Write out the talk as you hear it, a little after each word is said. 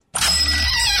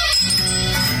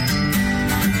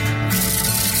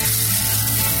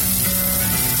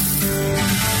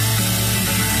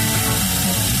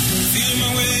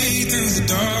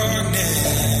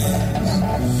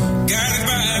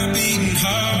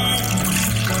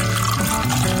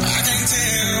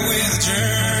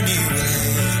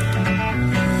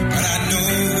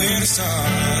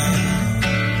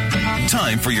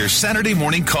for your Saturday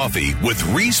morning coffee with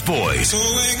Reese Boyd. So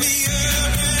wake me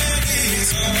up when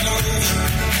it's all over.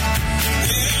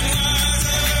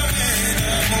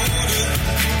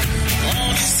 All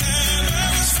this time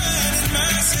I was finding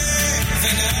myself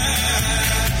and I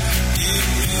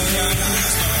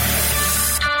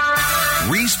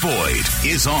didn't Reese Boyd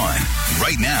is on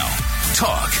right now.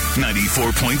 Talk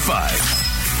 94.5.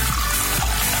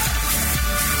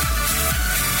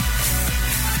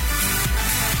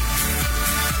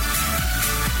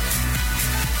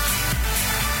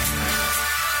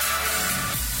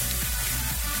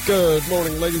 Good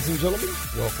morning, ladies and gentlemen.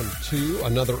 Welcome to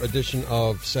another edition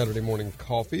of Saturday Morning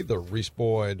Coffee, the Reese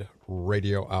Boyd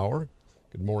Radio Hour.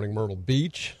 Good morning, Myrtle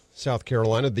Beach, South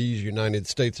Carolina, these United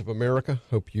States of America.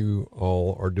 Hope you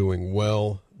all are doing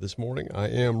well this morning. I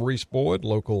am Reese Boyd,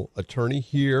 local attorney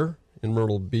here in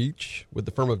Myrtle Beach with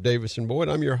the firm of Davis & Boyd.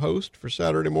 I'm your host for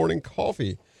Saturday Morning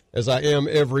Coffee, as I am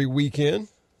every weekend.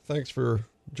 Thanks for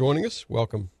joining us.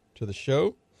 Welcome to the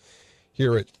show.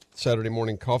 Here at Saturday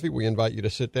Morning Coffee, we invite you to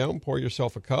sit down, pour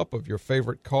yourself a cup of your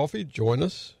favorite coffee. Join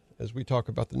us as we talk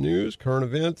about the news, current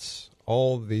events,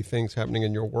 all the things happening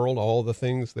in your world, all the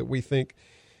things that we think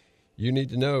you need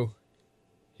to know.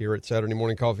 Here at Saturday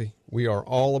Morning Coffee, we are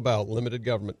all about limited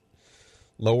government,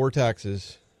 lower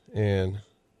taxes, and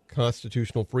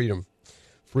constitutional freedom.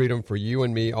 Freedom for you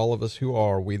and me, all of us who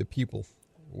are we the people.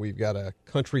 We've got a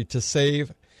country to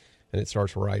save, and it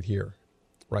starts right here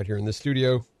in the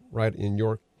studio, right in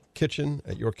your kitchen,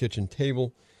 at your kitchen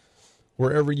table,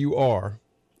 wherever you are.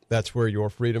 That's where your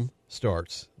freedom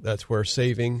starts. That's where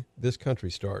saving this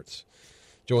country starts.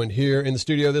 Joined here in the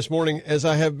studio this morning, as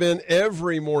I have been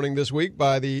every morning this week,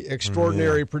 by the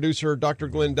extraordinary producer, Dr.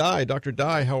 Glenn Dye. Dr.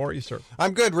 Dye, how are you, sir?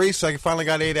 I'm good, Reese. I finally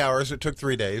got 8 hours. It took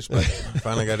 3 days, but I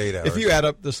finally got 8 hours. If you add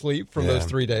up the sleep from those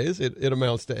 3 days, it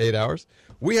amounts to 8 hours.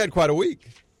 We had quite a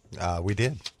week. We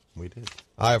did.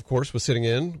 I, of course, was sitting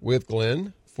in with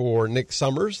Glenn for Nick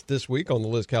Summers this week on the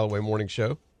Liz Callaway Morning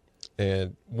Show.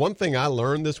 And one thing I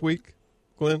learned this week,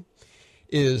 Glenn,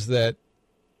 is that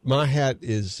my hat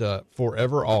is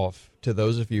forever off to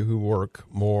those of you who work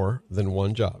more than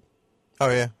one job. Oh,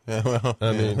 yeah. Well,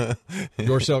 I mean,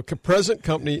 yourself, present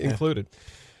company included.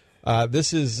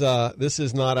 This is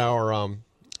not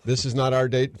our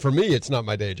day. For me, it's not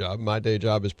my day job. My day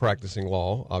job is practicing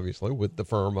law, obviously, with the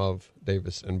firm of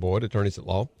Davis & Boyd, attorneys at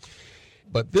law.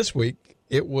 But this week,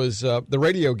 it was the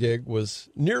radio gig was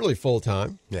nearly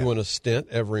full-time, doing a stint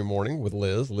every morning with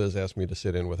Liz. Liz asked me to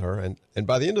sit in with her. And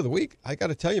by the end of the week, I got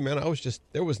to tell you, man,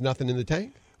 there was nothing in the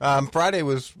tank. Friday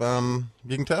was, you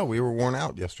can tell, we were worn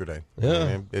out yesterday. Yeah.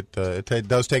 I mean, it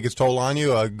does take its toll on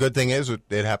you. A good thing is it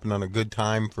happened on a good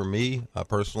time for me,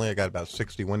 personally. I got about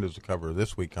 60 windows to cover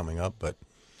this week coming up, but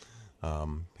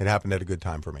it happened at a good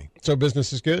time for me. So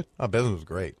business is good? Business was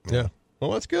great. Yeah.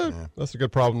 Well, that's good. Yeah. That's a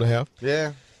good problem to have.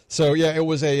 Yeah. So, it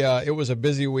was a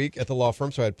busy week at the law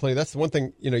firm, so I had plenty. That's the one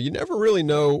thing, you never really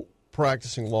know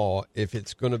practicing law if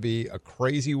it's going to be a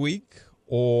crazy week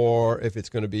or if it's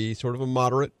going to be sort of a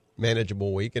moderate,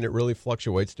 manageable week, and it really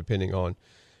fluctuates depending on,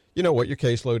 what your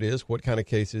caseload is, what kind of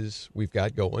cases we've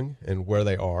got going, and where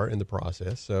they are in the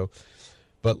process. So,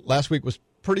 but last week was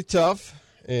pretty tough,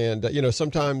 and,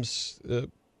 sometimes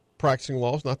practicing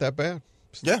law is not that bad.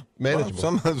 Yeah,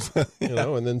 manageable.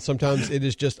 Well, and then sometimes it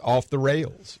is just off the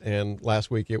rails. And last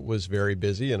week it was very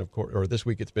busy, and this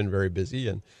week it's been very busy.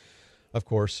 And of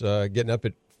course, getting up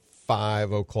at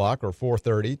 5 o'clock or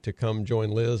 4:30 to come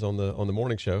join Liz on the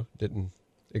morning show didn't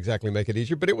exactly make it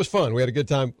easier, but it was fun. We had a good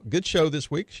time. Good show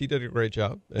this week. She did a great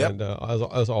job, and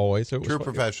as always, so it was true fun.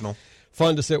 Professional.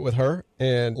 Fun to sit with her,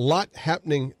 and a lot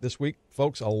happening this week,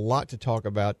 folks. A lot to talk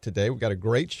about today. We've got a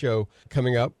great show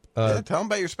coming up. Tell them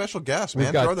about your special guest,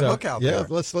 man. Throw the hook out there. Yeah,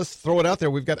 let's throw it out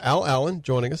there. We've got Al Allen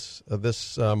joining us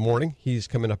this morning. He's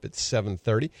coming up at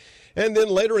 7:30. And then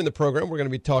later in the program, we're going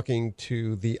to be talking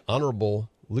to the Honorable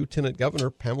Lieutenant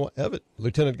Governor Pamela Evitt.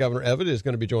 Lieutenant Governor Evitt is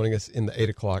going to be joining us in the 8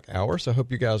 o'clock hour, so I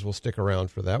hope you guys will stick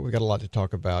around for that. We've got a lot to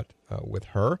talk about with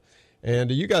her.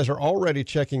 And you guys are already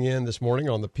checking in this morning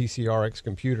on the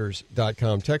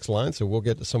PCRXcomputers.com text line, so we'll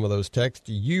get to some of those texts.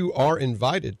 You are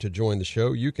invited to join the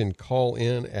show. You can call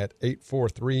in at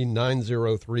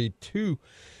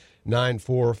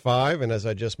 843-903-2945. And as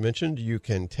I just mentioned, you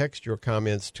can text your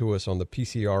comments to us on the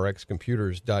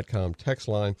PCRXcomputers.com text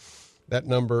line. That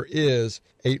number is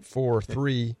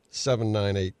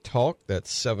 843-798-TALK.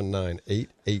 That's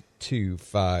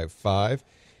 798-8255.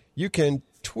 You can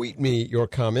tweet me your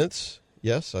comments.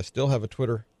 Yes, I still have a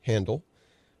Twitter handle.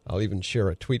 I'll even share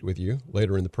a tweet with you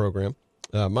later in the program.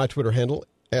 My Twitter handle,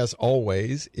 as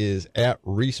always, is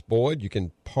 @ReeseBoyd. You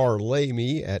can parlay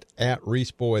me at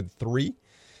 @ReeseBoyd3.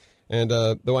 And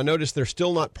though I noticed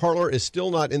Parler is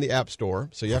still not in the App Store,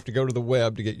 so you have to go to the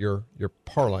web to get your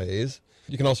parlays.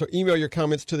 You can also email your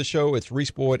comments to the show. It's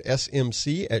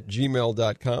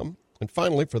reesboydsmc@gmail.com. And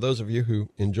finally, for those of you who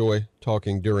enjoy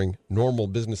talking during normal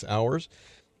business hours,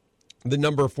 the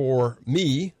number for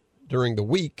me during the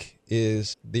week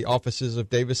is the offices of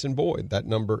Davis and Boyd. That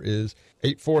number is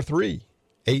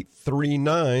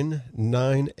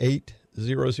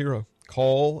 843-839-9800.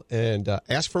 Call and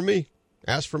ask for me.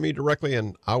 Ask for me directly,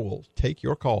 and I will take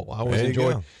your call. I always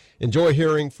enjoy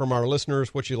hearing from our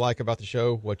listeners what you like about the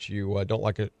show, what you don't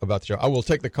like about the show. I will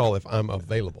take the call if I'm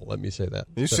available. Let me say that.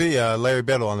 You see Larry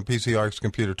Biddle on the PCRX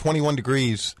computer, 21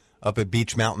 degrees up at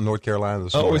Beach Mountain, North Carolina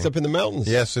this morning. Oh, he's up in the mountains.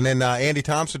 Yes, and then Andy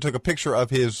Thompson took a picture of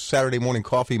his Saturday morning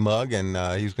coffee mug, and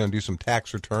he's going to do some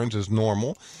tax returns as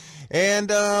normal. And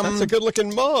that's a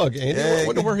good-looking mug, Andy. I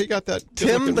wonder where he got that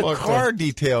Tim, the mug car from.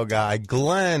 detail guy.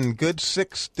 Glenn, good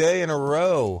 6th day in a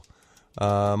row.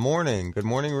 Morning. Good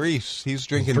morning, Reese. He's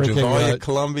drinking Javalia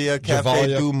Columbia Cafe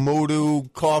du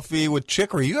Modu coffee with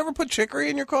chicory. You ever put chicory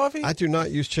in your coffee? I do not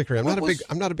use chicory. I'm not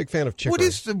a big fan of chicory. What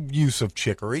is the use of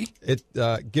chicory? It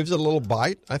gives it a little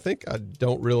bite, I think. I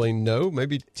don't really know.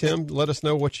 Maybe, Tim, let us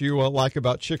know what you like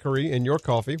about chicory in your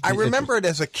coffee. I remember it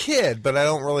as a kid, but I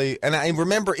don't really. And I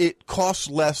remember it costs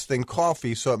less than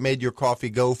coffee, so it made your coffee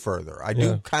go further. I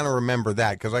do kind of remember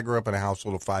that because I grew up in a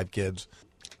household of 5 kids.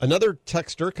 Another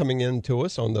texter coming in to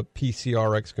us on the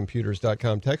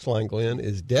PCRXcomputers.com text line, Glenn,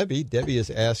 is Debbie. Debbie is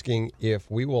asking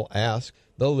if we will ask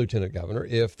the Lieutenant Governor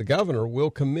if the governor will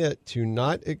commit to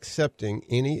not accepting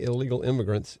any illegal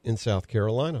immigrants in South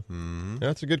Carolina. Mm-hmm.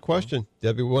 That's a good question.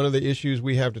 Debbie, one of the issues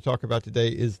we have to talk about today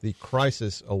is the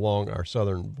crisis along our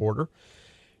southern border.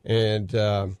 And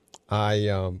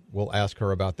I will ask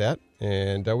her about that.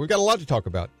 And we've got a lot to talk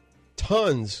about.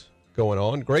 Tons going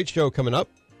on. Great show coming up.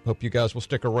 Hope you guys will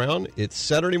stick around. It's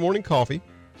Saturday Morning Coffee.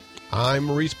 I'm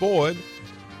Reese Boyd.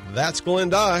 That's Glenn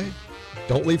Dye.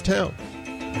 Don't leave town.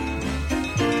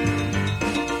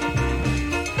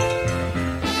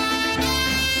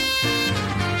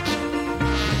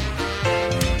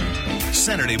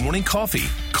 Saturday Morning Coffee.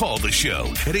 Call the show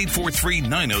at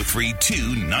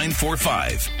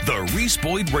 843-903-2945. The Reese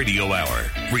Boyd Radio Hour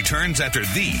returns after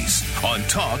these on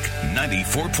Talk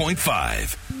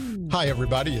 94.5. Hi,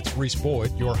 everybody. It's Reese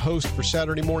Boyd, your host for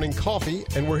Saturday Morning Coffee,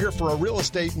 and we're here for a Real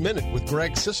Estate Minute with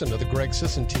Greg Sisson of the Greg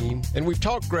Sisson team. And we've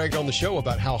talked, Greg, on the show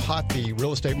about how hot the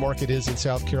real estate market is in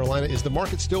South Carolina. Is the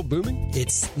market still booming?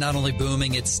 It's not only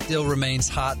booming, it still remains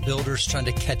hot. Builders trying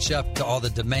to catch up to all the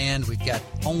demand. We've got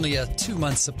only a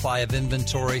 2-month supply of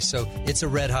inventory, so it's a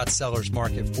red-hot seller's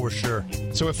market for sure.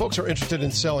 So if folks are interested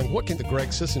in selling, what can the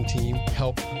Greg Sisson team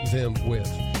help them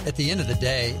with? At the end of the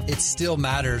day, it still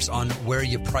matters on where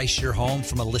you price your home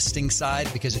from a listing side,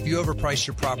 because if you overprice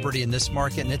your property in this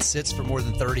market and it sits for more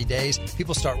than 30 days,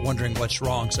 people start wondering what's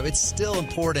wrong. So it's still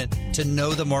important to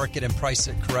know the market and price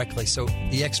it correctly. So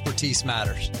the expertise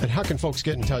matters. And how can folks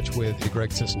get in touch with the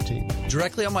Greg Sisson team?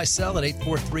 Directly on my cell at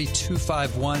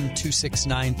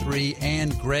 843-251-2693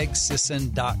 and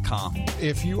gregsisson.com.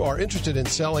 If you are interested in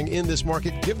selling in this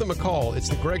market, give them a call. It's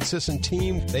the Greg Sisson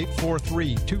team,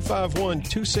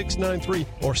 843-251-2693,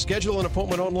 or schedule an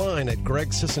appointment online at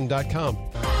gregsisson.com.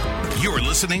 You're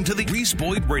listening to the Reese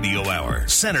Boyd Radio Hour,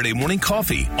 Saturday Morning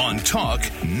Coffee on Talk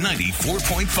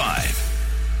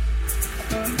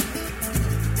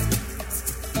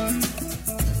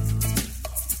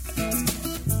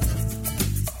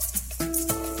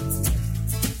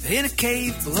In a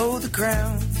cave below the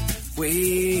ground,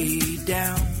 way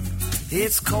down,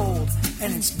 it's cold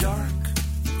and it's dark,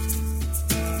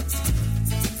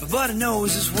 but he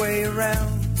knows his way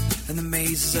around, and the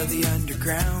mazes of the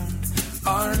underground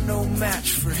are no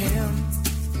match for him.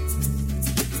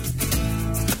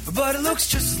 But it looks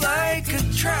just like a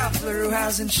traveler who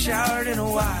hasn't showered in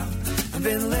a while and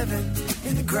been living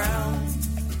in the ground.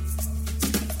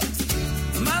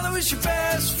 Milo is your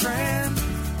best friend,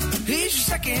 he's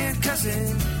your second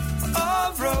cousin,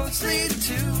 all roads lead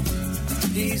to,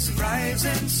 he's the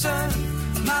rising sun.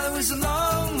 Milo is a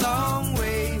long, long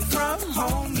way from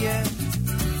home yet.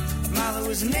 Milo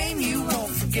is a name you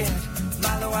won't forget.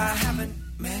 Milo I haven't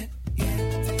met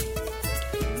yet.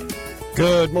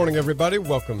 Good morning, everybody.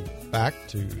 Welcome back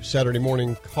to Saturday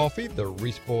Morning Coffee, the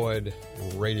Reese Boyd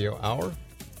Radio Hour.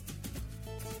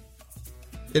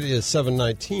 It is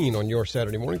 7:19 on your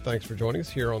Saturday morning. Thanks for joining us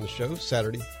here on the show,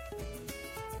 Saturday,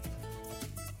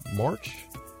 March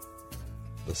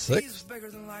the 6th.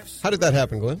 How did that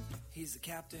happen, Glenn? He's the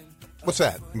captain. What's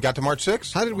that? You got to March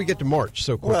 6th? How did we get to March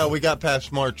so quickly? Well, we got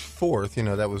past March 4th. You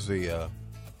know, that was the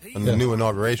new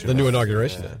inauguration. The new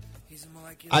inauguration. Yeah.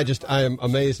 I am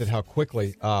amazed at how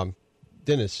quickly.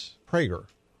 Dennis Prager,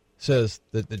 says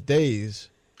that the days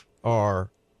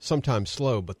are sometimes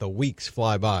slow, but the weeks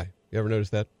fly by. You ever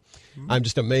notice that? Mm-hmm. I'm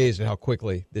just amazed at how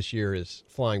quickly this year is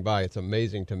flying by. It's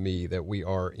amazing to me that we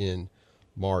are in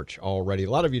March already. A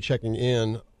lot of you checking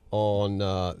in on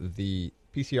the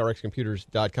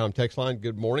PCRXcomputers.com text line.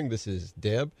 Good morning. This is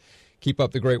Deb. Keep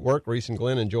up the great work. Reese and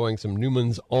Glenn enjoying some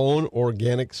Newman's Own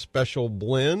Organic Special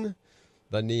Blend,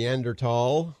 the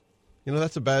Neanderthal. You know,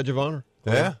 that's a badge of honor.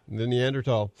 Yeah. The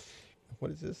Neanderthal.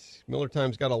 What is this? Miller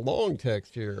Time's got a long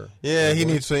text here. Yeah, he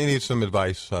needs some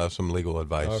advice, some legal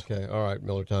advice. Okay, all right,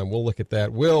 Miller Time. We'll look at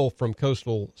that. Will from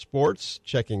Coastal Sports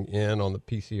checking in on the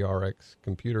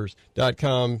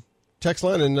PCRXcomputers.com text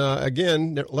line. And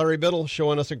again, Larry Biddle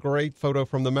showing us a great photo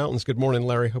from the mountains. Good morning,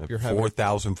 Larry. Hope you're having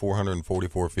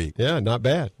 4,444 feet. Yeah, not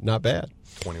bad. Not bad.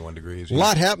 21 degrees. A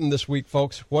lot happened this week,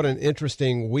 folks. What an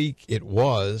interesting week it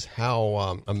was.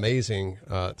 How amazing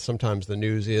sometimes the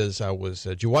news is.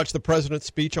 Did you watch the president's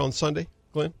speech on Sunday,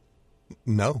 Glenn?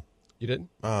 No. You didn't?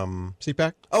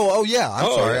 CPAC? Oh, yeah.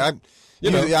 I'm sorry.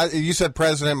 Yeah. You said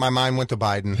president. My mind went to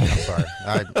Biden. I'm sorry.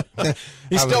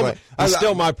 He's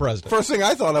still my president. First thing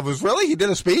I thought of was, really? He did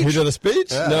a speech? He did a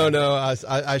speech? Yeah. No.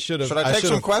 I should have. Should I take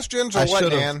some questions or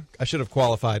what, Dan? I should have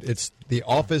qualified. It's the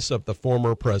office of the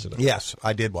former president. Yes,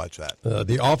 I did watch that.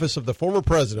 The office of the former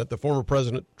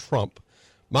President Trump,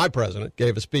 my president,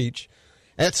 gave a speech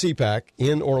at CPAC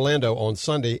in Orlando on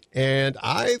Sunday, and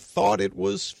I thought it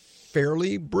was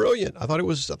fairly brilliant. I thought it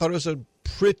was a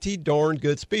pretty darn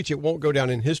good speech. It won't go down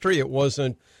in history. It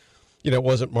wasn't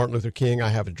Martin Luther King, I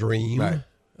Have a Dream. Right.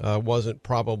 Wasn't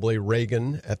probably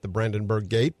Reagan at the Brandenburg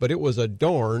Gate, but it was a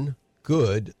darn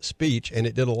good speech, and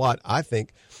it did a lot, I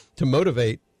think, to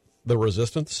motivate the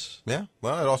resistance. Yeah.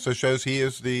 Well, it also shows he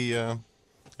is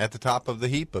at the top of the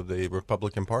heap of the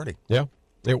Republican Party. Yeah.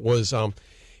 It was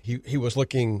he was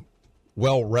looking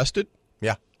well rested.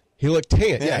 Yeah. He looked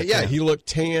tan. Yeah. He looked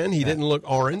tan. He didn't look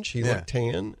orange. He looked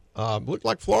tan. Looked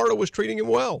like Florida was treating him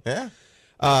well. Yeah.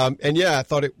 I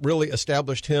thought it really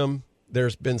established him.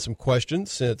 There's been some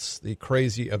questions since the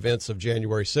crazy events of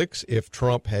January 6th if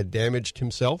Trump had damaged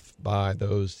himself by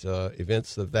those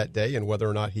events of that day and whether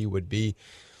or not he would be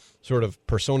sort of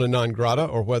persona non grata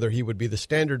or whether he would be the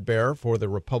standard bearer for the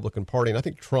Republican Party. And I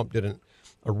think Trump did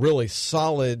a really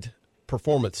solid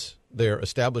performance there,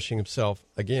 establishing himself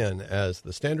again as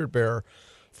the standard bearer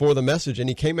for the message. And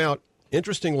he came out,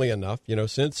 interestingly enough,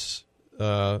 since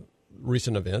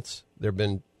recent events, there have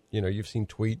been, you've seen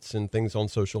tweets and things on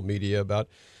social media about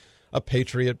a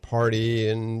Patriot Party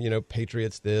and,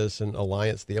 Patriots this and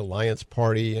the Alliance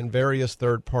Party and various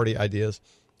third-party ideas.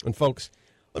 And folks,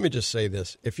 let me just say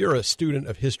this. If you're a student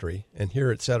of history, and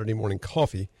here at Saturday Morning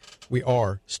Coffee, we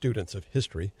are students of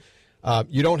history,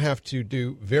 you don't have to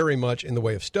do very much in the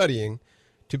way of studying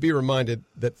to be reminded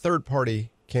that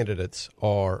third-party candidates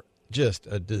are just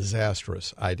a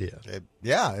disastrous idea.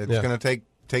 It's going to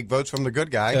take votes from the good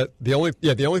guy. The only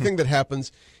thing that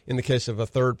happens in the case of a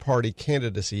third-party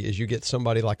candidacy is you get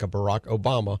somebody like a Barack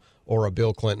Obama or a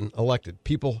Bill Clinton elected.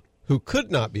 People who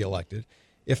could not be elected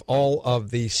if all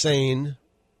of the sane,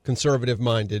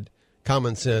 conservative-minded,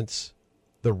 common sense,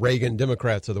 the Reagan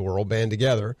Democrats of the world band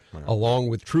together, along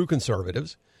with true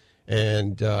conservatives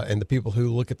and the people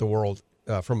who look at the world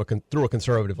through a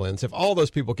conservative lens. If all those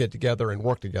people get together and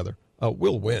work together,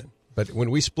 we'll win. But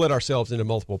when we split ourselves into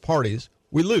multiple parties,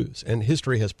 we lose. And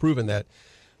history has proven that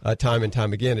time and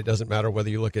time again. It doesn't matter whether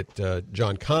you look at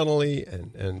John Connally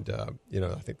and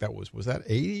I think that was that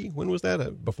 80? When was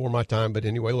that? Before my time. But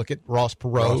anyway, look at Ross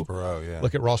Perot.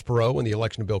 Look at Ross Perot and the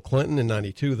election of Bill Clinton in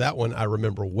 92. That one I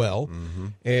remember well. Mm-hmm.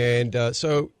 And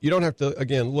so you don't have to,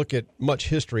 again, look at much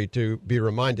history to be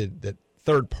reminded that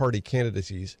third-party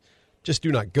candidacies just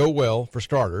do not go well for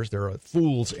starters. They're a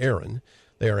fool's errand.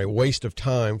 They are a waste of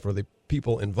time for the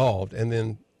people involved. And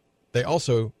then they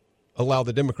also allow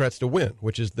the Democrats to win,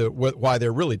 which is why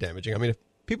they're really damaging. I mean,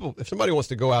 if somebody wants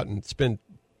to go out and spend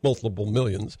multiple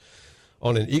millions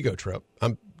on an ego trip,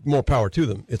 more power to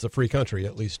them. It's a free country,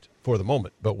 at least for the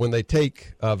moment. But when they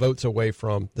take votes away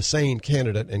from the sane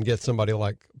candidate and get somebody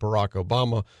like Barack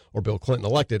Obama or Bill Clinton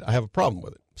elected, I have a problem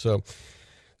with it. So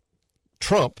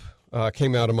Trump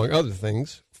came out, among other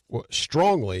things,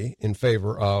 strongly in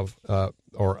favor of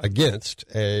or against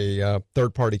a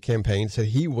third-party campaign, said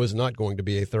he was not going to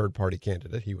be a third-party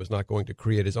candidate. He was not going to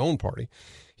create his own party.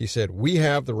 He said, we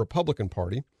have the Republican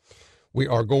Party. We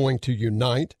are going to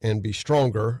unite and be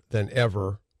stronger than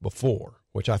ever before,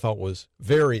 which I thought was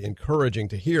very encouraging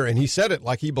to hear. And he said it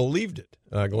like he believed it,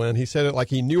 Glenn. He said it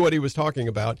like he knew what he was talking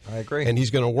about. I agree. And he's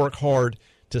going to work hard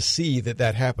to see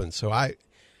that happens. So I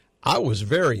was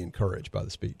very encouraged by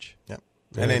the speech. Yeah.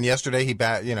 And then yesterday he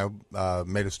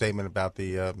made a statement about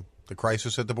the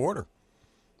crisis at the border.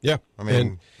 Yeah, I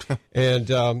mean, and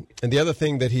the other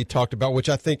thing that he talked about, which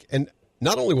I think, and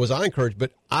not only was I encouraged,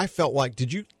 but I felt like,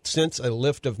 did you sense a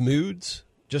lift of moods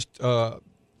just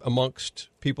amongst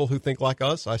people who think like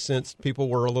us? I sensed people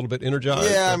were a little bit energized.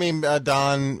 Yeah, I mean,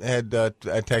 Don had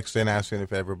texted in asking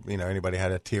if ever anybody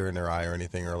had a tear in their eye or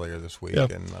anything earlier this week. Yeah.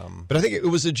 And but I think it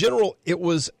was a general. It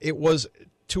was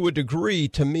to a degree,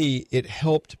 to me, it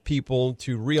helped people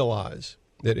to realize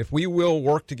that if we will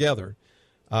work together,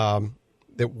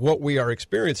 that what we are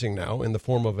experiencing now in the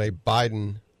form of a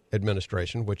Biden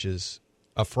administration, which is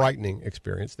a frightening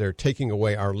experience, they're taking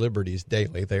away our liberties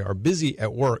daily. They are busy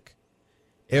at work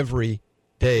every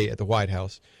day at the White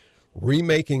House,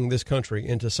 remaking this country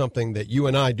into something that you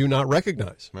and I do not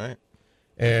recognize. Right.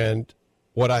 And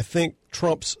what I think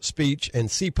Trump's speech and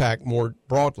CPAC more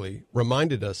broadly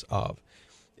reminded us of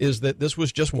is that this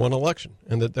was just one election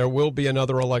and that there will be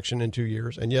another election in 2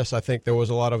 years. And yes, I think there was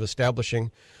a lot of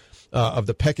establishing of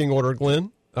the pecking order,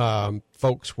 Glenn.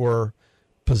 Folks were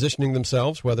positioning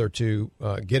themselves whether to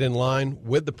get in line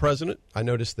with the president. I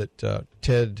noticed that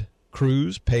Ted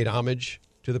Cruz paid homage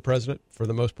to the president for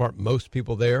the most part. Most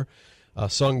people there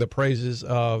sung the praises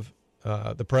of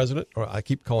the president, or I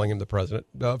keep calling him the president,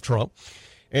 of Trump.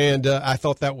 And I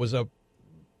thought that was a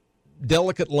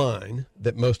delicate line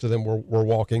that most of them were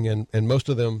walking, and most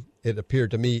of them, it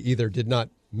appeared to me, either did not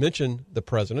mention the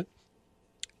President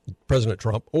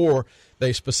Trump, or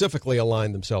they specifically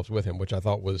aligned themselves with him, which I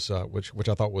thought was which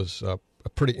I thought was a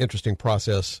pretty interesting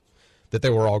process that they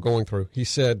were all going through. He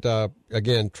said,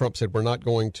 again, Trump said, we're not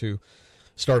going to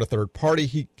start a third party.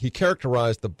 He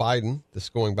characterized the Biden, this is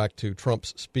going back to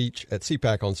Trump's speech at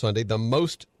CPAC on Sunday, the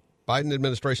Biden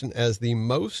administration as the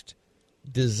most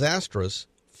disastrous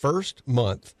first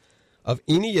month of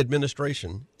any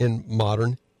administration in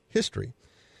modern history.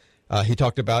 He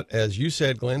talked about, as you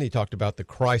said, Glenn, he talked about the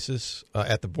crisis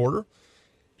at the border.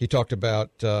 He talked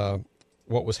about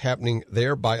what was happening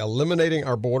there. By eliminating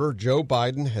our border, Joe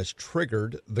Biden has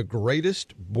triggered the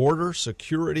greatest border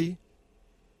security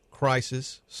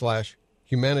crisis /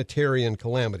 humanitarian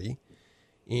calamity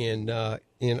in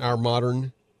our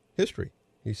modern history.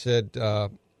 He said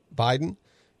Biden,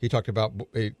 he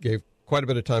gave quite a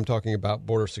bit of time talking about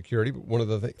border security. But one of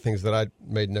the things that I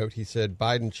made note, he said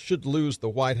Biden should lose the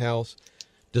White House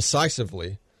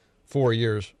decisively 4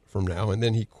 years from now. And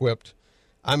then he quipped,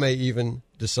 I may even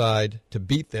decide to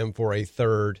beat them for a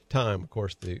third time. Of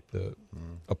course, the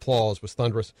applause was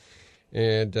thunderous.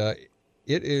 And it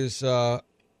is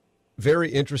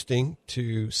very interesting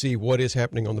to see what is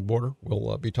happening on the border.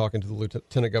 We'll be talking to the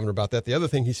lieutenant governor about that. The other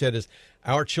thing he said is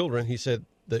our children, he said,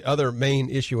 the other main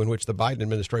issue in which the Biden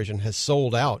administration has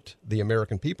sold out the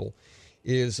American people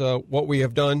is what we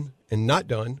have done and not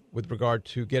done with regard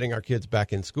to getting our kids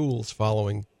back in schools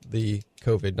following the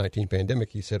COVID-19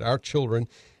 pandemic. He said our children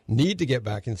need to get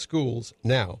back in schools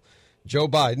now. Joe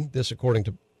Biden, this according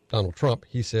to Donald Trump,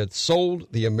 he said has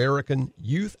sold the American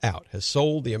youth out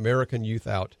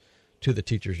to the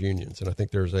teachers' unions. And I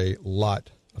think there's a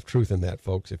lot of truth in that,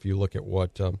 folks, if you look at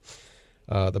what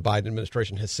the Biden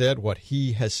administration has said, what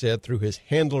he has said through his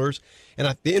handlers.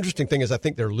 And the interesting thing is I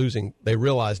think they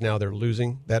realize now they're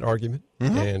losing that argument.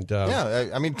 Mm-hmm. And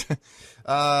I mean,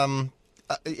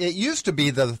 it used to be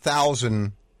that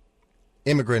 1,000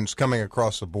 immigrants coming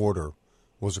across the border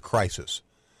was a crisis.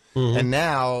 Mm-hmm. And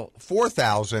now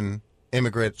 4,000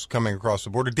 immigrants coming across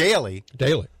the border daily.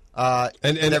 And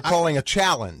they're calling a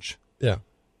challenge. Yeah,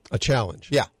 a challenge.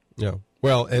 Yeah. Yeah.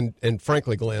 Well, and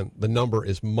frankly, Glenn, the number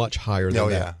is much higher than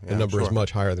that. The number is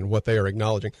much higher than what they are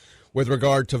acknowledging. With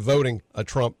regard to voting,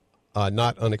 Trump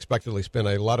not unexpectedly spent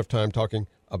a lot of time talking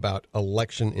about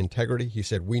election integrity. He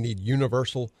said we need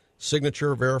universal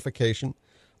signature verification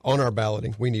on our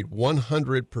balloting. We need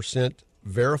 100%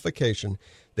 verification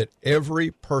that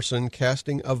every person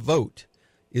casting a vote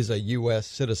is a U.S.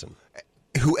 citizen.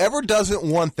 Whoever doesn't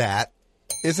want that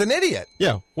is an idiot.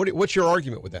 Yeah. What's your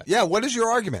argument with that? Yeah. What is your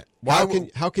argument?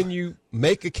 How can you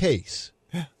make a case?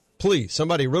 Yeah. Please,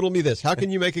 somebody riddle me this. How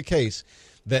can you make a case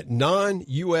that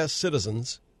non-U.S.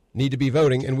 citizens need to be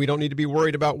voting and we don't need to be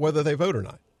worried about whether they vote or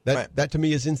not? That to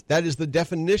me is that is the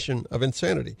definition of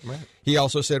insanity. Right. He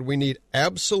also said we need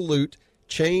absolute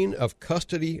chain of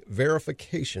custody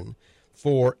verification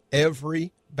for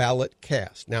every ballot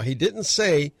cast. Now, he didn't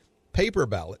say paper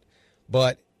ballot,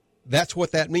 but that's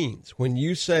what that means. When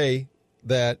you say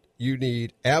that you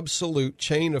need absolute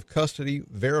chain of custody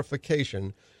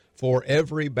verification for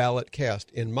every ballot cast,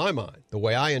 in my mind, the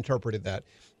way I interpreted that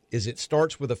is it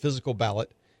starts with a physical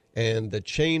ballot and the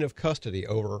chain of custody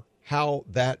over how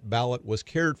that ballot was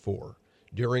cared for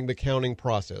during the counting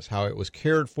process, how it was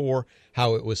cared for,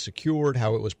 how it was secured,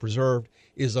 how it was preserved,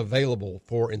 is available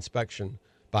for inspection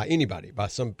by anybody, by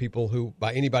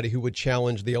anybody who would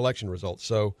challenge the election results.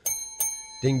 So,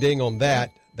 ding ding on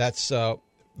that. That's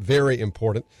very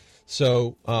important.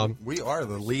 So we are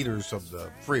the leaders of the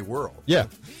free world. Yeah,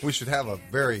 we should have a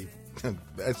very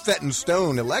set in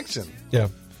stone election. Yeah.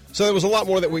 So there was a lot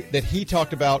more that he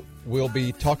talked about. We'll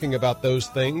be talking about those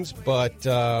things, but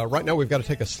right now we've got to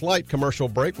take a slight commercial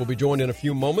break. We'll be joined in a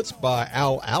few moments by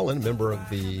Al Allen, member of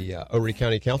the Ouray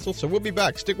County Council. So we'll be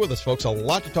back. Stick with us, folks. A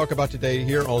lot to talk about today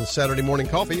here on Saturday Morning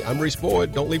Coffee. I'm Reese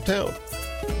Boyd. Don't leave town.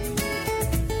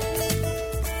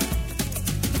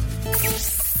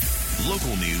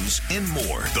 Local news and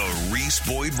more. The Reese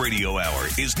Boyd Radio Hour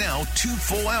is now 2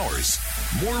 full hours.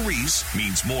 More Reese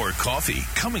means more coffee.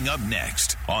 Coming up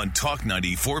next on Talk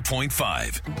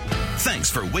 94.5. Thanks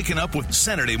for waking up with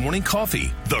Saturday Morning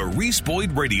Coffee. The Reese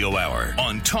Boyd Radio Hour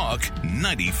on Talk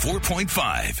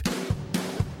 94.5.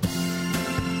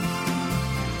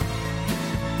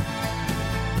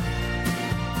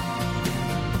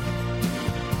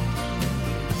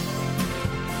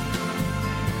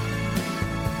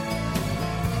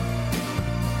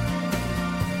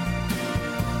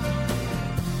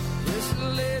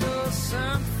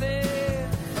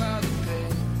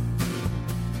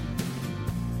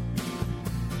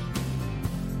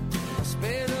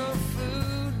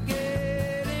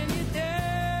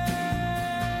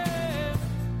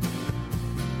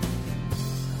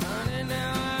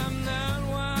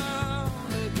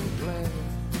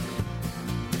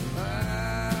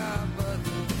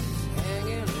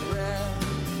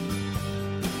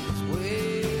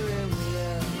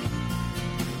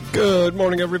 Good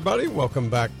morning, everybody. Welcome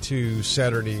back to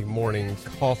Saturday Morning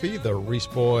Coffee, the Reese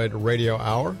Boyd Radio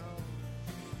Hour.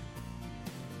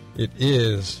 It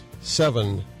is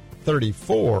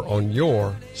 7:34 on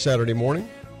your Saturday morning,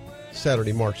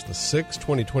 Saturday, March the 6th,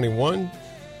 2021.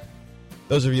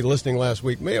 Those of you listening last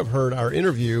week may have heard our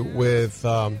interview with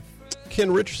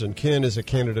Ken Richardson. Ken is a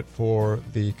candidate for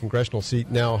the congressional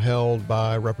seat now held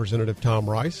by Representative Tom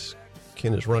Rice.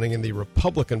 Ken is running in the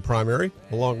Republican primary,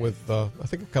 along with, I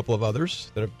think, a couple of others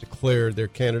that have declared their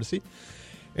candidacy.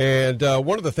 And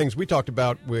one of the things we talked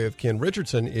about with Ken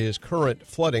Richardson is current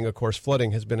flooding. Of course,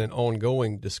 flooding has been an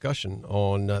ongoing discussion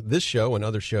on this show and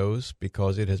other shows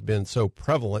because it has been so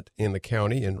prevalent in the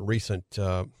county in recent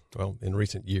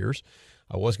years.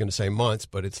 I was going to say months,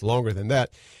 but it's longer than that.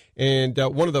 And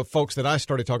one of the folks that I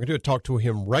started talking to, I talk to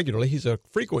him regularly. He's a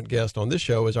frequent guest on this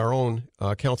show, is our own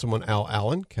Councilman Al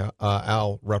Allen.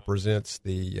 Al represents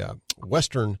the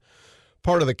western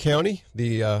part of the county.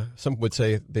 Some would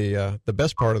say the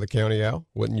best part of the county. Al,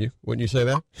 wouldn't you say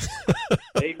that?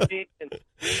 Amen.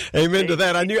 Amen to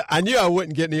that. I knew I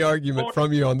wouldn't get any argument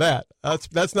from you on that.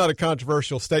 That's not a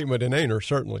controversial statement in Aner,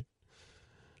 certainly.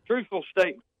 Truthful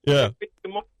statement. Yeah.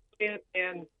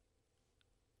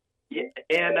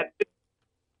 And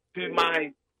to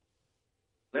my,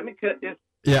 let me cut this.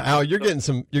 Yeah, Al, you're getting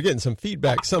some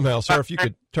feedback somehow, sir. If you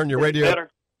could turn your radio,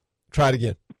 better. Try it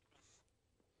again.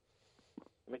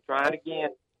 Let me try it again.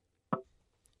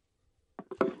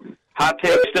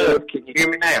 High-tech stuff. Can you hear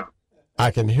me now?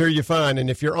 I can hear you fine. And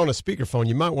if you're on a speakerphone,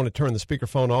 you might want to turn the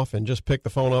speakerphone off and just pick the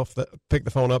phone up.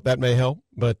 That may help.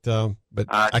 But I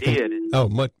did. Oh,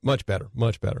 much better,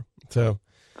 much better. So.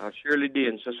 I surely did.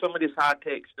 And so some of this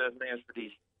high-tech stuff, man, is for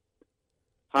these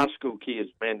high school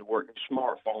kids, man, to work with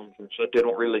smartphones and stuff. They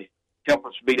don't really help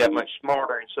us be that much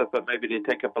smarter and stuff, but maybe they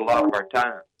take up a lot of our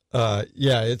time.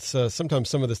 Yeah, it's sometimes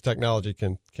some of this technology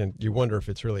can you wonder if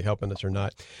it's really helping us or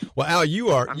not. Well, Al, you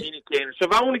are. I mean, it can. So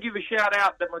if I want to give a shout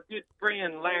out to my good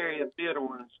friend Larry of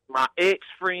Biddlewins, my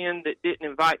ex-friend that didn't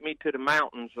invite me to the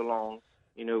mountains along.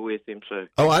 With him. So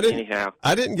I didn't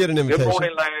get an invitation. Good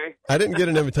morning, Larry. I didn't get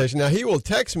an invitation. Now he will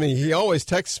text me. He always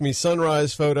texts me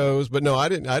sunrise photos, but no, I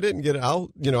didn't get it. I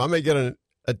may get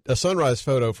a sunrise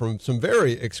photo from some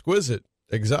very exquisite,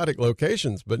 exotic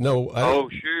locations, but no.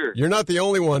 Sure. You're not the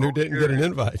only one who didn't get an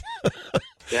invite.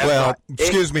 Well,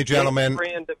 excuse me, gentlemen.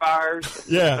 Friend of ours.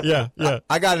 Yeah.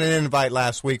 I got an invite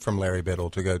last week from Larry Biddle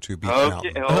to go to Beach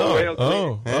Mountain.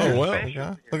 Well.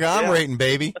 Look, I'm rating,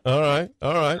 baby. All right.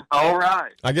 All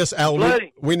right. I guess, Al,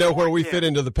 we know where we fit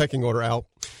into the pecking order, Al.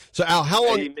 So, Al,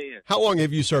 how long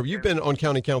have you served? You've been on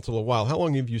county council a while. How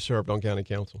long have you served on county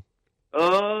council?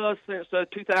 Since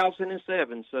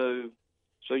 2007. So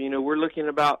we're looking at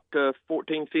about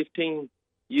 14, 15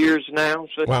 years now.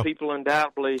 So wow. People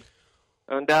undoubtedly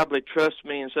trust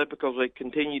me and stuff because they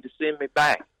continue to send me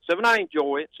back. So, and I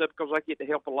enjoy it, so because I get to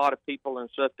help a lot of people and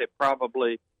stuff that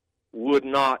probably would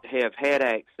not have had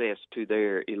access to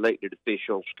their elected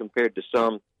officials compared to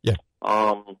some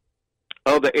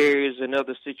other areas and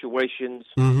other situations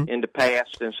in the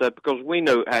past and stuff, because we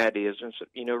know how it is, and so,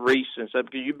 Reese and stuff,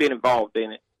 because you've been involved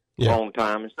in it a long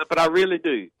time and stuff. But I really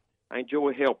do. I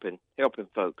enjoy helping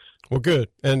folks. Well, good.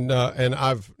 And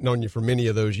I've known you for many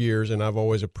of those years, and I've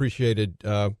always appreciated,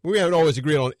 we haven't always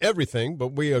agreed on everything, but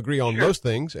we agree on most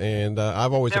things, and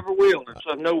I've always... Never will,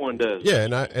 so no one does. Yeah,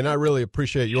 and I really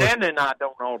appreciate yours. Shannon and I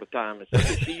don't all the time.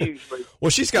 She usually well,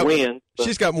 she's got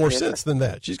more yeah. sense than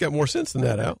that. She's got more sense than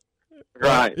that, Al.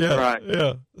 Right, yeah, right.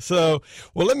 Yeah. So,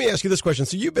 well, let me ask you this question.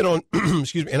 So you've been on,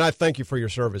 excuse me, and I thank you for your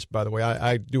service, by the way.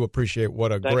 I do appreciate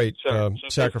what a great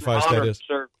sacrifice that is.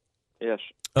 Yes.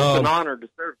 It's an honor to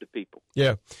serve the people.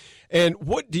 Yeah. And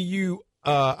what do you,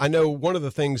 I know one of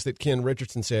the things that Ken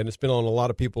Richardson said, and it's been on a lot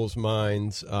of people's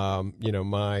minds,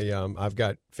 I've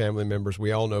got family members,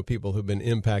 we all know people who've been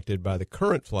impacted by the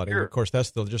current flooding. Sure. Of course,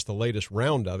 that's just the latest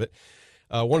round of it.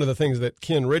 One of the things that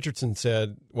Ken Richardson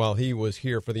said while he was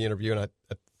here for the interview, and I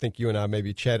think you and I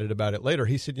maybe chatted about it later,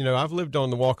 he said, I've lived on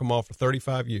the Waccamaw for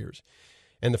 35 years.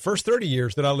 And the first 30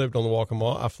 years that I lived on the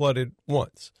Waccamaw, I flooded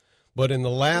once. But in the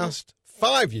last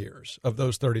 5 years of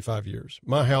those 35 years,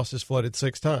 my house has flooded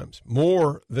 6 times,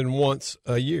 more than once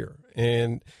a year.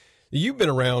 And you've been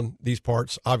around these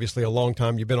parts, obviously, a long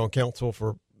time. You've been on council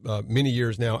for many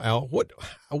years now, Al. What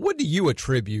do you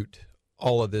attribute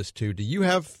all of this to? Do you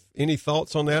have any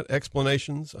thoughts on that,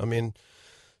 explanations? I mean,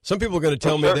 some people are going to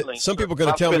tell me that. Some people are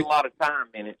going to tell me. I've spent a lot of time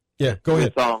in it. Yeah, go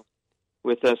ahead.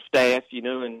 With staff,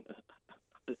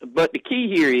 but the key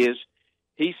here is,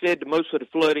 he said the most of the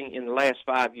flooding in the last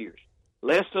 5 years.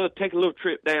 Let's take a little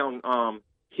trip down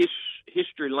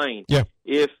history lane. Yeah.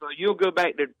 If you'll go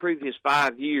back to the previous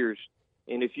 5 years,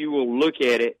 and if you will look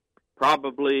at it,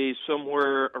 probably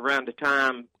somewhere around the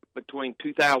time between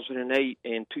 2008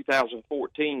 and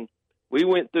 2014, we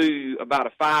went through about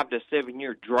a 5 to 7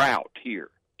 year drought here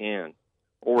in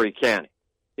Horry County.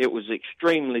 It was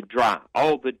extremely dry.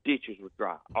 All the ditches were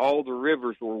dry. All the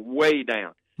rivers were way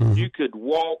down. Mm-hmm. You could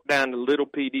walk down the Little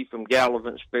PD from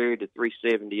Gallivan's Ferry to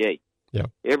 378. Yeah.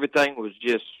 Everything was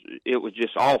just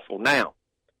awful. Now,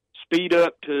 speed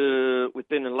up to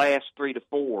within the last 3 to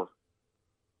 4,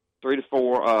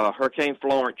 Hurricane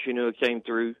Florence, came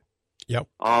through. Yep.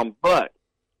 But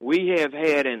we have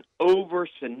had an over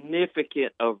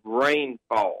significant of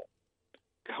rainfall.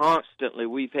 Constantly,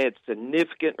 we've had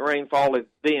significant rainfall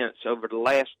events over the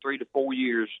last 3 to 4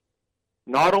 years,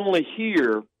 not only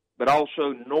here, but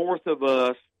also north of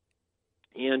us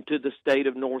into the state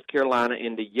of North Carolina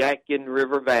in the Yadkin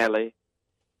River Valley,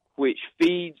 which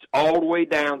feeds all the way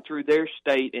down through their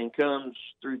state and comes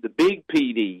through the Big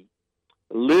PD,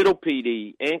 Little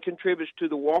PD, and contributes to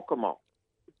the Waccamaw,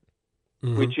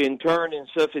 which in turn and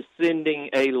stuff is sending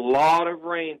a lot of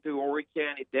rain through Horry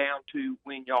County down to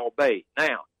Winyaw Bay.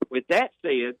 Now, with that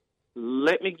said,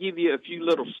 let me give you a few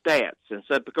little stats and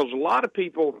stuff, because a lot of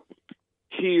people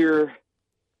here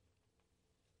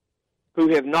who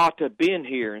have not been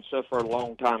here and stuff for a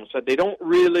long time, so they don't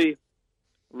really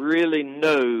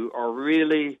know or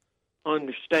really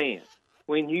understand.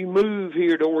 When you move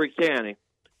here to Horry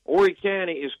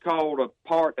County is called a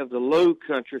part of the low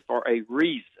country for a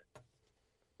reason.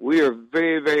 We are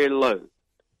very, very low.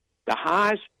 The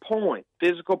highest point,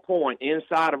 physical point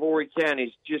inside of Horry County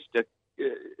is just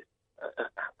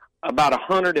about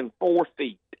 104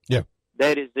 feet. Yeah.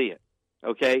 That is it.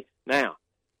 Okay? Now,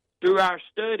 through our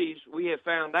studies, we have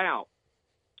found out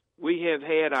we have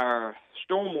had our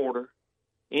stormwater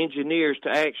engineers to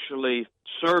actually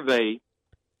survey,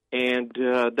 and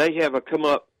they have come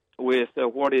up with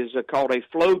what is called a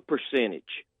flow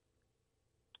percentage.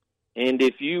 And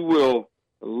if you will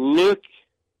look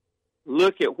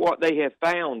at what they have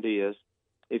found is,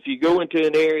 if you go into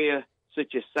an area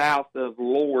such as south of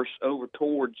Loris over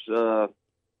towards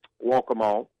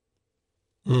Waccamaw,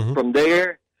 from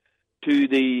there to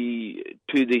the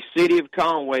city of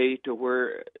Conway to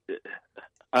where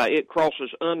it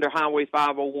crosses under Highway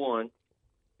 501,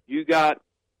 you got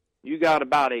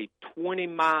about a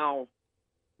 20-mile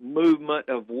movement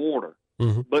of water.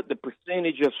 But the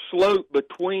percentage of slope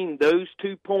between those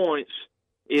 2 points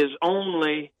is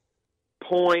only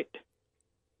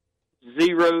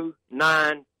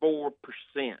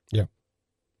 0.094%. Yeah.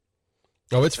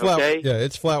 Oh, it's flat. Okay? Yeah,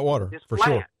 it's flat water. It's for flat.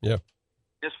 Sure. Yeah.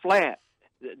 It's flat.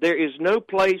 There is no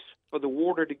place for the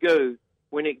water to go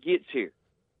when it gets here.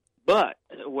 But,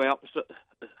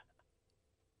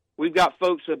 we've got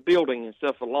folks building and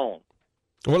stuff along.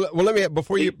 Well, let me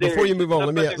before you move on.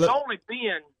 Let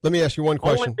me ask you one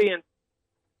question. Only been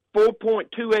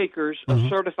 4.2 acres of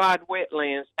certified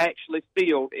wetlands actually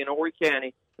filled in Horry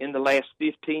County in the last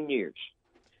 15 years.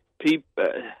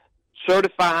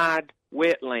 Certified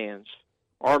wetlands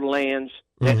are lands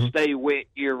that stay wet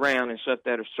year-round and stuff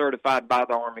that are certified by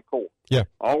the Army Corps. Yeah.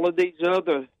 All of these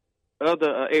other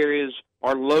areas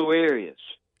are low areas.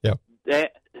 Yeah.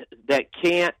 That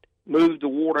can't move the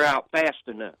water out fast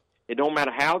enough. It don't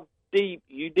matter how deep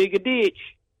you dig a ditch,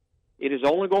 it is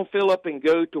only going to fill up and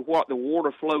go to what the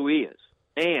water flow is.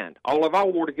 And all of our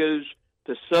water goes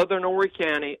to southern Horry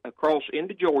County, across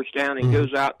into Georgetown, and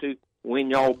goes out to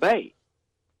Winyaw Bay.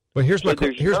 But here's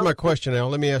my question, Al.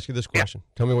 Let me ask you this question.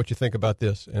 Yeah. Tell me what you think about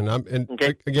this. And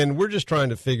again, we're just trying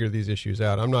to figure these issues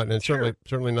out. I'm not, and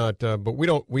certainly not. But we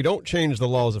don't change the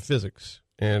laws of physics,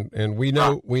 and we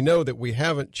know that we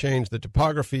haven't changed the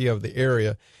topography of the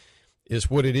area. Is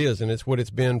what it is, and it's what it's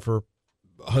been for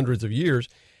hundreds of years.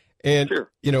 And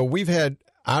we've had.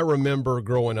 I remember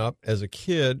growing up as a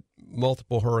kid,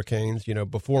 multiple hurricanes.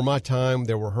 Before my time,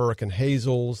 there were Hurricane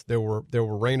Hazels. There were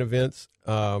rain events.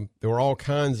 There were all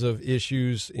kinds of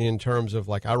issues in terms of,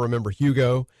 like, I remember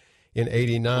Hugo in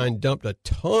 '89 dumped a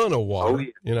ton of water.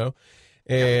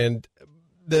 And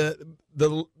the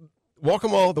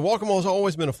Waccamaw has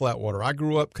always been a flat water. I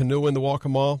grew up canoeing the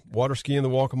Waccamaw, water skiing the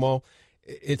Waccamaw.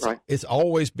 It's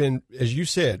always been, as you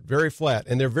said, very flat,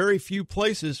 and there are very few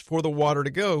places for the water to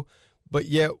go. But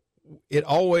yet, it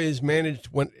always managed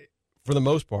for the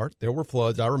most part, there were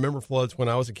floods. I remember floods when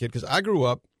I was a kid because I grew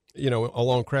up,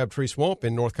 along Crabtree Swamp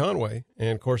in North Conway. And,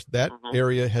 of course, that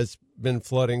area has been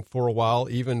flooding for a while,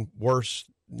 even worse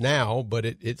now, but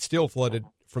it still flooded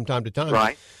from time to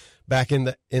time back in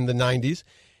the 90s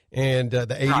and the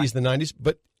 80s, the 90s.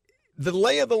 But the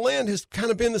lay of the land has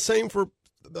kind of been the same for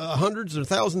hundreds or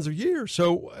thousands of years.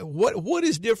 So what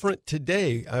is different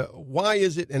today? Why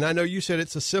is it? And I know you said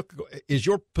it's a cyclical. Is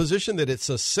your position that it's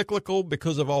a cyclical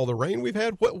because of all the rain we've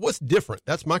had? What's different?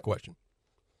 That's my question.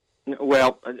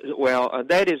 Well,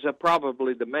 that is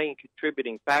probably the main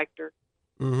contributing factor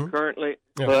currently.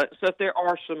 Yeah. But so there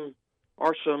are some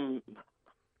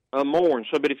more. And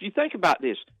so, but if you think about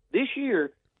this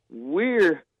year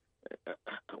we're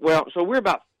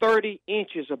about 30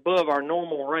 inches above our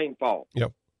normal rainfall.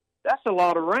 Yep. That's a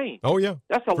lot of rain. Oh, yeah.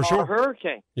 That's a lot of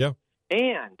hurricane. Yeah.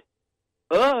 And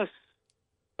us,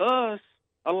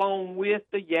 along with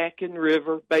the Yadkin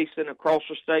River Basin across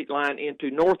the state line into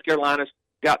North Carolina's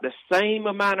got the same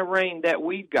amount of rain that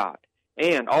we've got.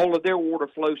 And all of their water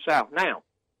flows south.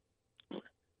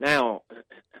 Now,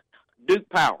 Duke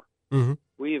Power.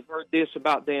 We have heard this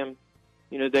about them,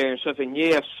 there and stuff. And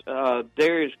yes,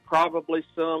 there is probably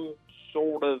some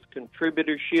sort of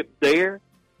contributorship there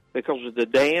because of the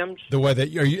dams. The way that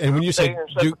and when you say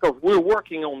Duke, because we're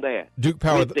working on that. Duke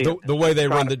Power, the way they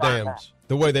run the dams,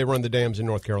 the way they run the dams in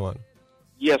North Carolina.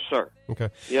 Yes, sir. Okay.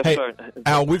 Yes, hey, sir.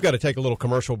 Al, we've got to take a little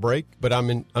commercial break, but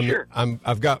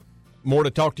I've got more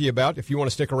to talk to you about. If you want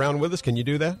to stick around with us, can you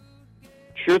do that?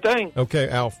 Sure thing. Okay,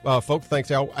 Al. Folks,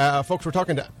 thanks, Al. Folks, we're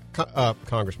talking to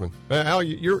Congressman Al.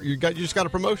 You just got a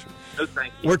promotion. No,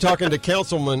 thank you. We're talking to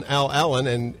Councilman Al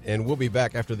Allen, and we'll be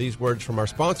back after these words from our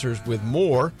sponsors with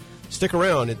more. Stick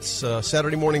around. It's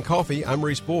Saturday Morning Coffee. I'm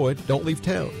Reese Boyd. Don't leave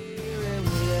town.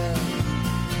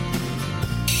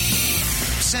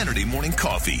 Saturday Morning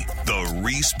Coffee, the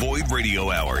Reese Boyd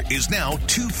Radio Hour, is now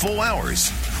 2 full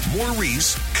hours. More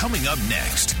Reese coming up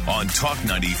next on Talk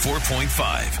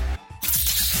 94.5.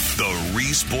 The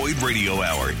Reese Boyd Radio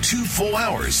Hour, 2 full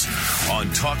hours on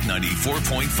Talk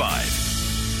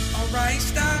 94.5. All right,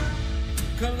 stop,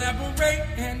 collaborate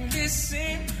and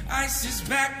listen. Ice is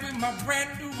back with my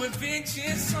brand new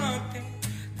invention. Something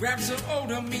grabs a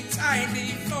hold of me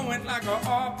tightly, flowing like an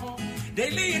apple.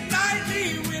 Daily and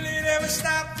nightly, will it ever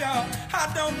stop, y'all?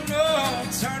 I don't know.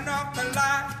 Turn off the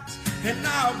lights and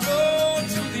I'll go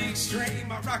to the extreme.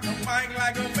 I rock a mic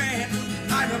like a band,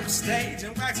 light up the stage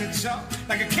and wax a jump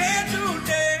like a can-do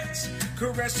dance.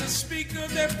 Caress the speaker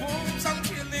that booms. I'm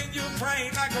killing your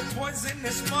brain like a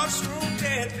poisonous mushroom,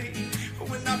 deadly.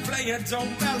 When I play a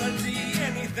dope melody,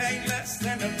 anything less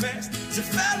than the best. It's a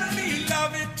felony,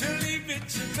 love it to leave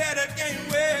it. You better gain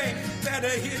weight, better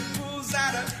hit bulls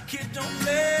out of kid don't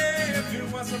play. If it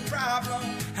was a problem,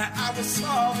 I was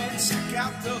solving. Check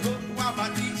out the hook while my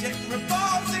DJ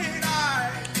revolves it.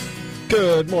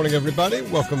 Good morning, everybody.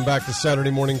 Welcome back to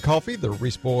Saturday Morning Coffee, the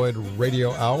Reese Boyd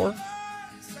Radio Hour.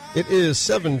 It is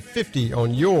 7:50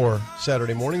 on your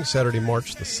Saturday morning, Saturday,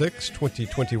 March the 6th,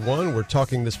 2021. We're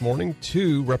talking this morning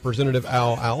to Representative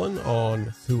Al Allen,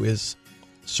 who is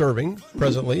serving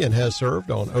presently and has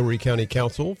served on Horry County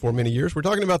Council for many years. We're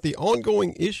talking about the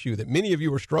ongoing issue that many of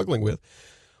you are struggling with,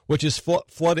 which is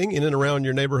flooding in and around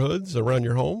your neighborhoods, around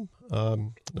your home.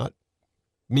 Not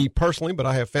me personally, but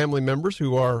I have family members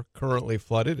who are currently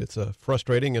flooded. It's a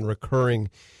frustrating and recurring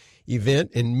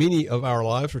event in many of our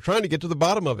lives. We're trying to get to the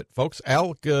bottom of it, folks.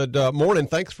 Al, good morning.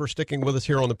 Thanks for sticking with us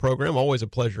here on the program. Always a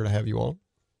pleasure to have you on.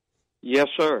 Yes,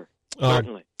 sir.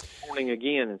 Certainly. Morning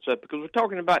again and stuff, because we're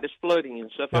talking about this flooding and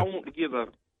stuff. Yeah. I want to give a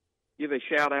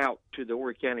shout out to the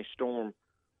Horry County Storm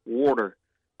Water.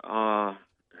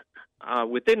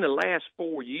 Within the last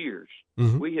 4 years,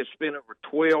 we have spent over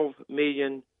 $12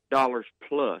 million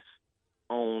plus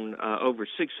on over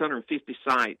 650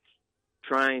 sites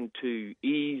trying to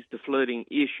ease the flooding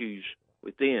issues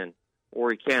within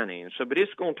Horry County. And so, but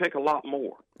it's going to take a lot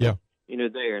more. Yeah.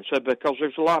 There. And so, because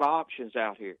there's a lot of options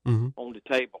out here on the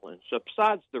table. And so,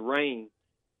 besides the rain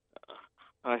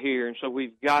here, and so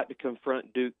we've got to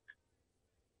confront Duke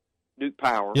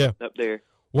Power up there.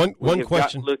 One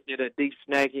question. Got looked at a deep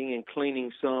snagging and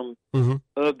cleaning some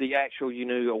of the actual,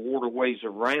 waterways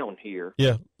around here.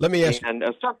 Yeah. Let me ask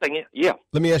something. Yeah.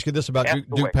 Let me ask you this about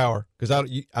Duke Power, because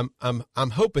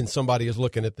I'm hoping somebody is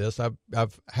looking at this.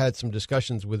 I've had some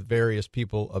discussions with various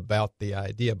people about the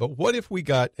idea. But what if we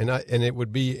got and it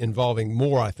would be involving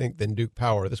more, I think, than Duke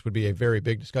Power. This would be a very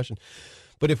big discussion.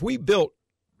 But if we built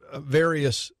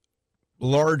various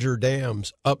larger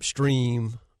dams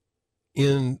upstream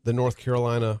in the North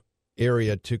Carolina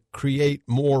area to create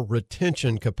more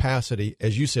retention capacity,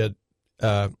 as you said,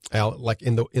 Al, like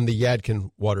in the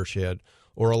Yadkin watershed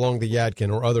or along the Yadkin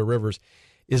or other rivers,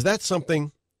 is that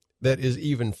something that is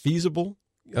even feasible?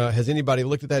 Has anybody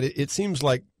looked at that? It seems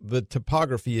like the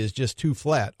topography is just too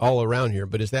flat all around here,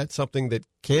 but is that something that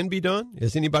can be done?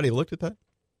 Has anybody looked at that?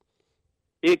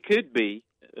 It could be,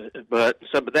 but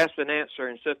that's an answer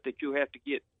and stuff that you have to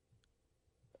get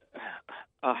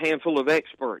a handful of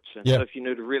experts and stuff,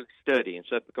 to really study and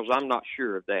stuff, because I'm not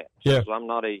sure of that. Yeah. I'm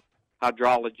not a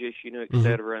hydrologist, et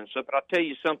cetera, and stuff. But I'll tell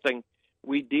you something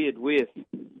we did with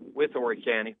Horry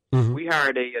County. We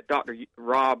hired a Dr.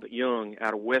 Rob Young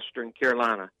out of Western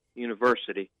Carolina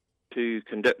University to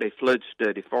conduct a flood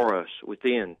study for us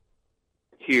within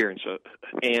here. And so,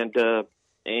 and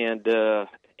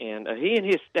he and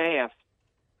his staff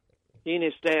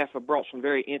have brought some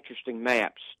very interesting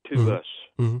maps to us,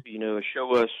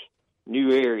 show us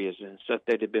new areas and stuff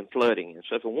that had been flooding and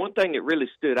stuff. And one thing that really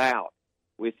stood out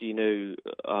with,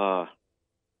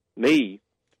 me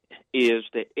is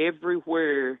that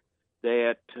everywhere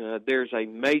that there's a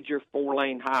major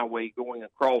 4-lane highway going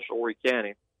across Horry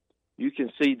County, you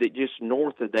can see that just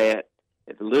north of that,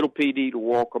 at the Little PD to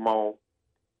Walkmall,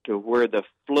 to where the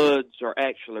floods are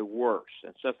actually worse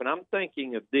and stuff. And I'm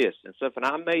thinking of this and stuff, and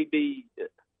I may be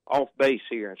off base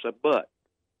here and stuff, but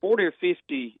 40 or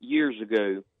 50 years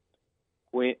ago,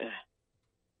 when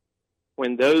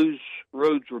those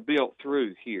roads were built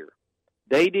through here,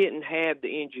 they didn't have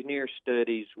the engineer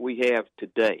studies we have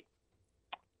today.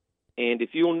 And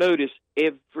if you'll notice,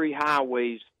 every highway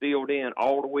is filled in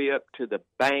all the way up to the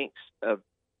banks of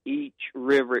each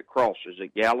river it crosses,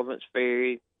 at Galavant's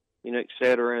Ferry, et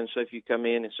cetera, and so if you come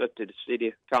in and so to the city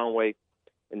of Conway,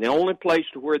 and the only place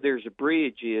to where there's a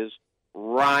bridge is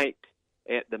right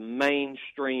at the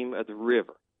mainstream of the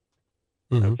river.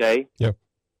 Okay? Yep.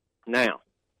 Now,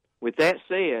 with that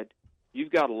said,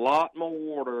 you've got a lot more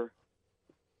water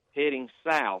heading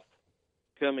south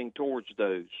coming towards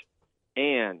those,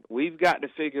 and we've got to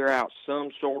figure out some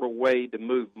sort of way to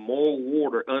move more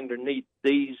water underneath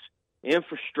these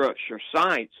infrastructure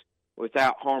sites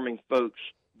without harming folks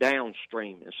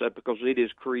downstream and stuff, because it is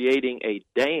creating a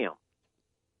dam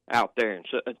out there and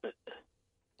so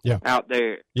out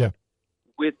there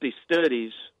with the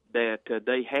studies that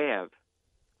they have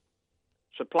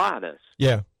supplied us.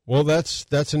 Yeah, well,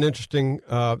 that's an interesting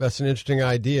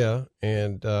idea,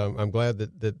 and I'm glad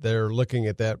that they're looking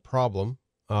at that problem.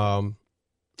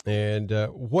 And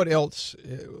what else?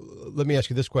 Let me ask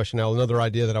you this question, Al. Another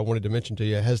idea that I wanted to mention to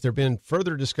you: has there been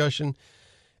further discussion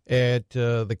at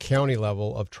the county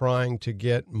level of trying to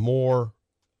get more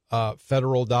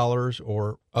federal dollars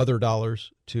or other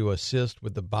dollars to assist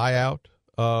with the buyout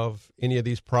of any of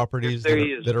these properties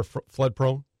that are flood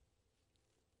prone?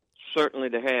 Certainly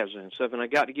there has, and stuff. And I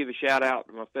got to give a shout out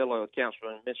to my fellow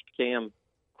councilman, Mr. Cam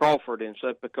Crawford, and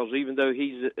stuff, because even though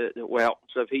he's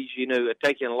he's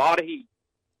taking a lot of heat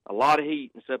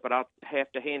and stuff, but I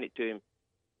have to hand it to him.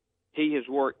 He has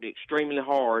worked extremely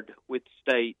hard with the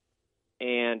state,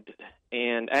 and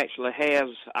actually has,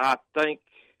 I think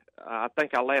I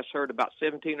last heard about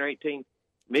 $17 or $18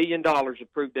 million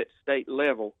approved at the state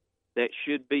level that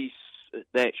should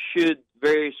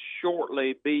very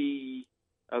shortly be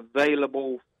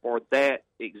available for that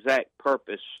exact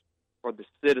purpose for the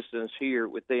citizens here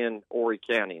within Horry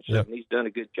County. So he's done a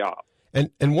good job.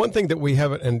 And one thing that we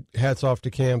haven't, and hats off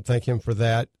to Cam, thank him for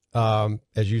that,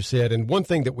 as you said. And one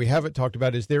thing that we haven't talked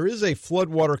about is there is a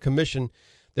floodwater commission.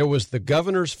 There was the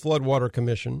governor's floodwater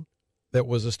commission that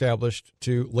was established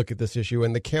to look at this issue,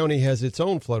 and the county has its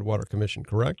own floodwater commission,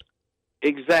 correct?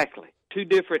 Exactly. Two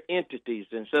different entities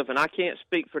and stuff. And I can't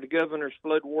speak for the governor's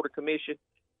floodwater commission,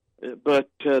 but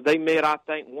they met, I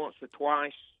think, once or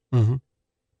twice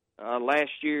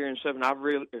last year and stuff. And I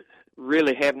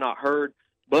really have not heard.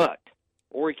 But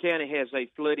Horry County has a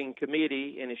flooding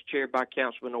committee, and it's chaired by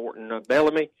Councilman Orton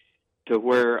Bellamy, to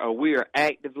where we are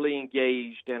actively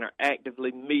engaged and are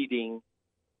actively meeting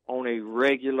on a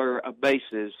regular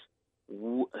basis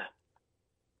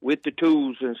with the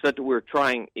tools and such that we're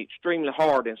trying extremely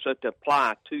hard and such to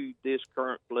apply to this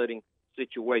current flooding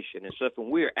situation and stuff.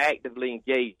 And we're actively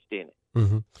engaged in it.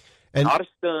 Mm-hmm. And not a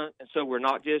stunt, and so we're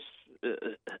not just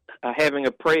having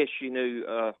a press,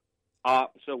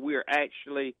 op. So we're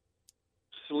actually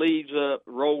sleeves up,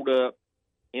 rolled up,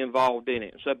 involved in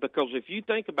it. So because if you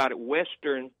think about it,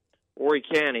 western Horry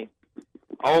County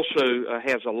also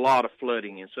has a lot of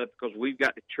flooding and stuff because we've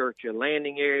got the Churchill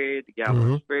Landing area, the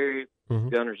Gallows Ferry,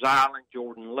 Gunners Island,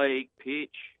 Jordan Lake,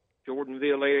 Pitch,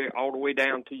 Jordanville area, all the way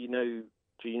down to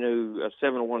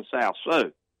 701 South.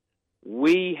 So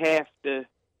we have to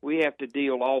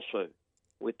deal also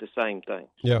with the same things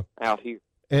out here.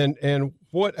 And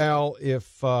what, Al, if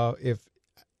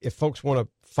folks want to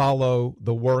follow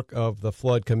the work of the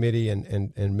flood committee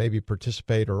and maybe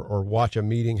participate or watch a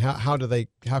meeting, how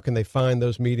can they find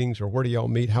those meetings, or where do y'all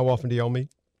meet? How often do y'all meet?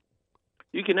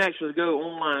 You can actually go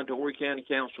online to Horry County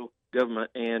Council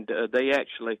Government, and they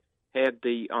actually have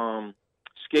the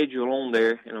schedule on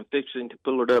there, and I'm fixing to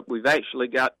pull it up. We've actually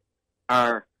got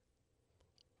our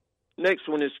next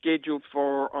one is scheduled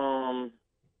for,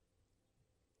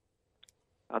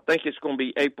 I think it's going to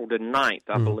be April the 9th,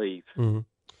 I believe, which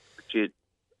it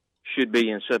should be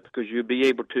and stuff, because you'll be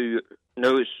able to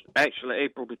know it's actually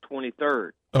April the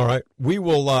 23rd. All right. We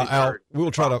will we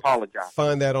will try to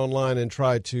find that online and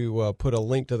try to put a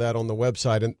link to that on the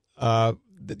website. And,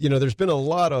 there's been a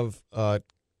lot of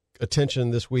attention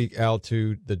this week, Al,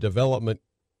 to the development,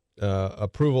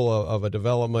 approval of a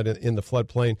development in the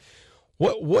floodplain.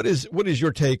 What is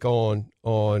your take on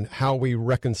how we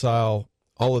reconcile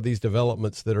all of these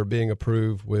developments that are being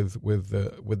approved with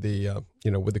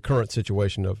the current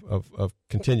situation of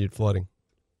continued flooding?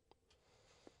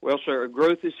 Well, sir,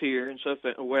 growth is here and stuff.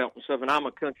 And I'm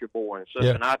a country boy and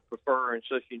stuff, and I prefer and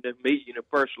such, me,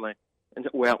 personally, and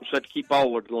to keep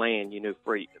all of the land,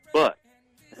 free. But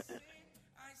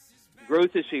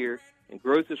growth is here, and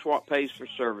growth is what pays for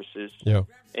services. Yeah.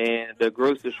 And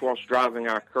growth is what's driving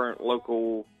our current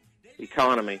local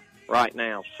economy right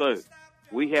now. So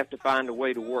we have to find a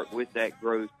way to work with that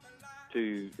growth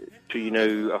to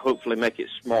hopefully make it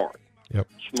smart. Yep.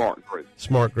 Smart growth.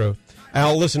 Smart growth.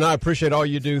 Al, listen, I appreciate all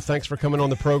you do. Thanks for coming on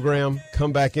the program.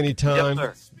 Come back anytime.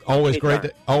 Yes, sir.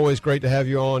 Always great to have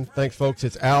you on. Thanks, folks.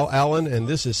 It's Al Allen, and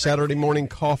this is Saturday Morning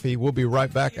Coffee. We'll be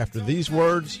right back after these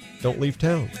words. Don't leave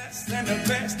town.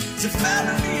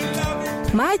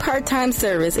 My part-time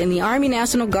service in the Army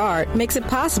National Guard makes it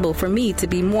possible for me to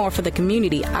be more for the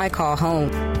community I call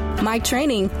home. My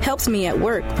training helps me at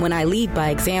work when I lead by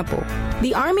example.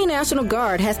 The Army National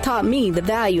Guard has taught me the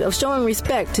value of showing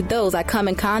respect to those I come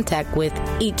in contact with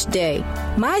each day.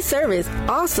 My service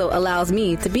also allows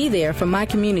me to be there for my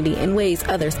community in ways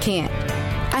others can't.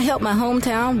 I help my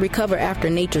hometown recover after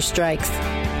nature strikes.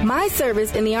 My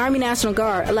service in the Army National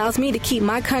Guard allows me to keep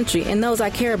my country and those I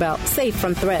care about safe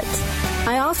from threats.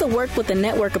 I also work with a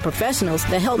network of professionals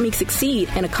that help me succeed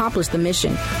and accomplish the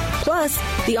mission. Plus,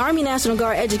 the Army National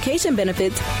Guard education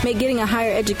benefits make getting a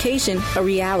higher education a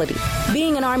reality.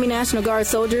 Being an Army National Guard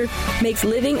soldier makes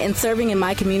living and serving in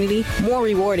my community more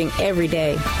rewarding every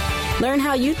day. Learn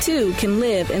how you, too, can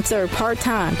live and serve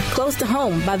part-time close to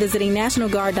home by visiting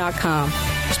NationalGuard.com.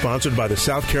 Sponsored by the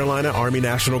South Carolina Army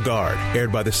National Guard.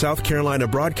 Aired by the South Carolina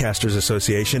Broadcasters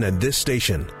Association and this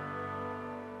station.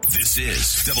 This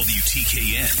is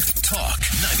WTKN Talk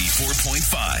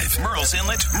 94.5. Murrells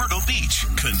Inlet, Myrtle Beach.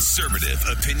 Conservative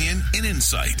opinion and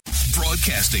insight.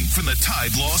 Broadcasting from the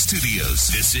Tide Law Studios.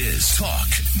 This is Talk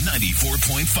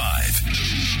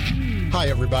 94.5. Hi,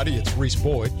 everybody. It's Reese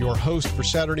Boyd, your host for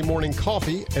Saturday Morning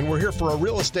Coffee, and we're here for a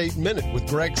Real Estate Minute with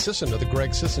Greg Sisson of the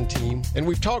Greg Sisson team. And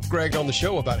we've talked, Greg, on the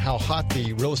show about how hot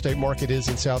the real estate market is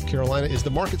in South Carolina. Is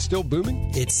the market still booming?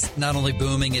 It's not only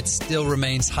booming, it still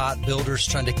remains hot. Builders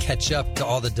trying to catch up to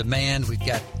all the demand. We've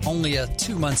got only a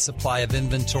 2-month supply of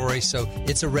inventory, so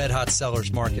it's a red-hot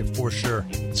seller's market for sure.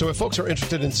 So if folks are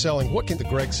interested in selling, what can the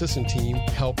Greg Sisson team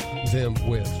help them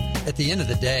with? At the end of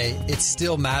the day, it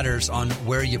still matters on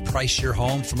where you price your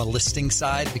home from a listing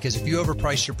side, because if you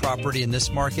overprice your property in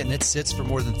this market and it sits for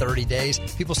more than 30 days,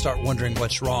 people start wondering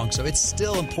what's wrong. So it's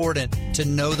still important to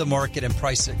know the market and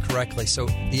price it correctly. So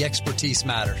the expertise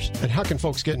matters. And how can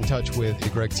folks get in touch with the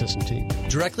Greg Sisson team?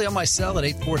 Directly on my cell at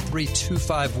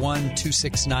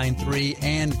 843-251-2693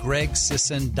 and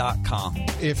gregsisson.com.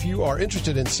 If you are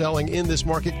interested in selling in this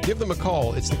market, give them a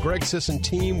call. It's the Greg Sisson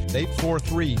team,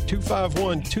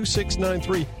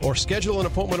 843-251-2693, or schedule an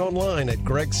appointment online at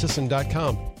gregsisson.com.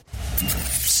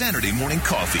 Saturday morning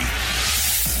coffee.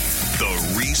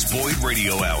 The Reese Boyd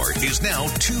Radio Hour is now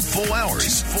 2 full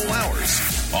hours.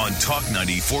 On Talk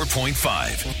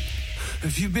 94.5.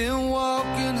 If you've been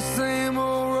walking the same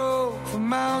old road for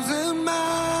miles and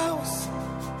miles,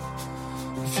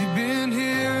 if you've been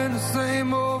hearing the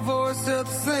same old voice at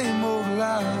the same old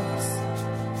lies,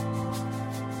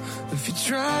 if you're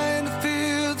trying to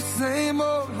fill the same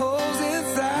old holes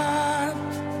inside,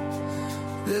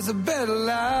 there's a better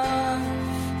life.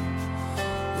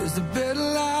 There's a better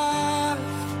life.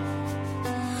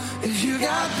 If you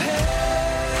got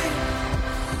pain,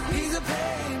 he's a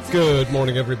pain. Good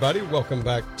morning, everybody. Welcome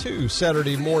back to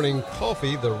Saturday Morning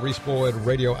Coffee, the Reese Boyd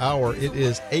Radio Hour. It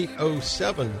is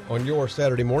 8:07 on your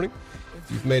Saturday morning.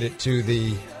 You've made it to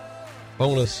the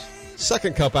bonus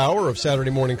second cup hour of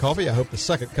Saturday Morning Coffee. I hope the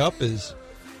second cup is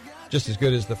just as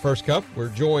good as the first cup. We're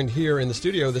joined here in the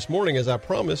studio this morning, as I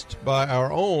promised, by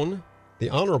our own, the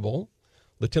Honorable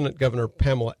Lieutenant Governor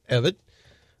Pamela Evette.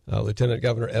 Lieutenant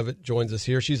Governor Evette joins us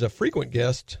here. She's a frequent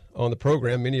guest on the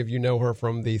program. Many of you know her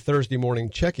from the Thursday morning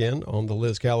check-in on the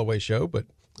Liz Callaway Show. But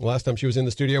last time she was in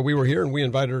the studio, we were here, and we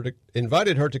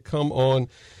invited her to come on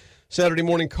Saturday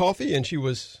Morning Coffee, and she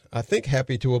was, I think,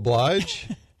 happy to oblige.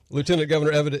 Lieutenant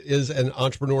Governor Evette is an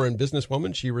entrepreneur and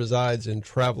businesswoman. She resides in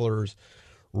Travelers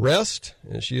Rest,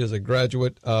 and she is a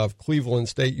graduate of Cleveland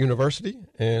State University,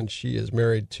 and she is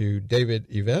married to David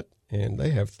Evette, and they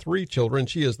have 3 children.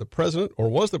 She is the president, or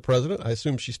was the president, I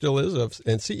assume she still is,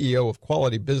 and CEO of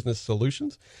Quality Business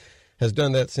Solutions. Has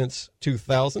done that since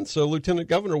 2000. So, Lieutenant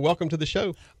Governor, welcome to the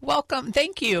show. Welcome.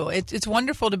 Thank you. It's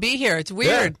wonderful to be here. It's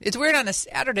weird. Yeah. It's weird on a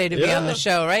Saturday to be on the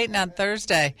show, right? Not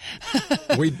Thursday.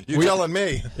 You're telling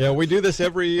me. Yeah, we do this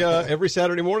every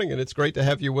Saturday morning, and it's great to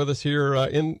have you with us here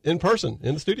in person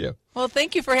in the studio. Well,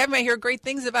 thank you for having me. I hear great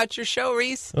things about your show,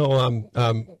 Reese. Oh,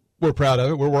 we're proud of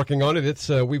it. We're working on it. It's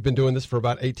we've been doing this for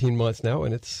about 18 months now,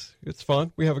 and it's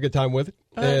fun. We have a good time with it.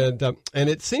 And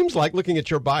it seems like, looking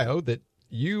at your bio, that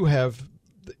you are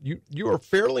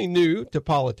fairly new to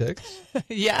politics.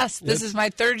 Yes, this is my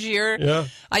 3rd year. Yeah.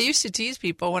 I used to tease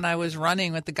people when I was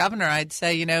running with the governor. I'd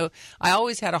say, I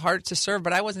always had a heart to serve,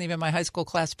 but I wasn't even my high school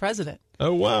class president.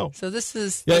 Oh, wow. So this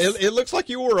is... Yeah, it looks like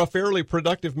you were a fairly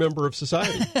productive member of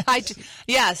society.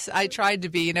 Yes, I tried to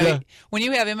be. When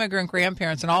you have immigrant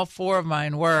grandparents, and all 4 of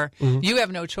mine were, you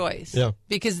have no choice. Yeah.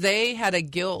 Because they had a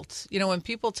guilt. When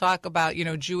people talk about,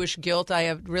 Jewish guilt, I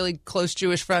have really close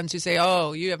Jewish friends who say,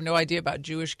 oh, you have no idea about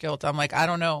Jewish guilt. I'm like, I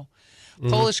don't know.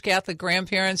 Polish Catholic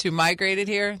grandparents who migrated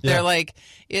here, they're like,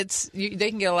 they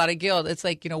can get a lot of guilt. It's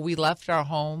like, we left our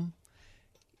home.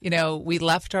 We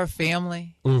left our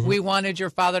family. We wanted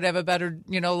your father to have a better,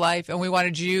 life, and we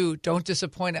wanted you. Don't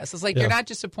disappoint us. It's like you're not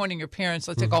disappointing your parents.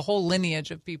 Let's take a whole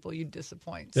lineage of people you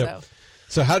disappoint. Yep.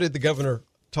 So how did the governor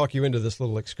talk you into this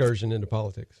little excursion into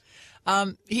politics?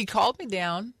 He called me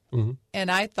down,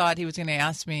 and I thought he was going to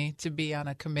ask me to be on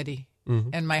a committee.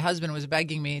 And my husband was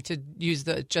begging me to use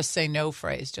the just say no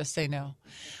phrase, just say no.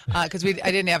 Because I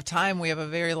didn't have time. We have a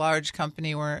very large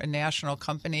company. We're a national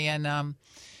company,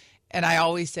 and I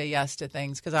always say yes to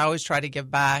things because I always try to give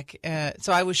back.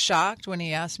 So I was shocked when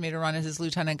he asked me to run as his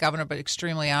lieutenant governor, but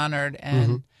extremely honored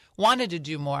and wanted to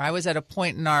do more. I was at a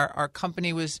point in our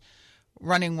company was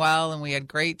running well, and we had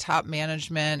great top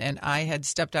management, and I had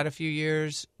stepped out a few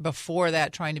years before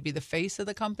that trying to be the face of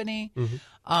the company.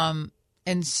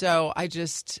 And so I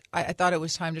thought it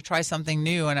was time to try something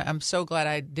new, and I'm so glad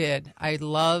I did. I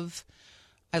love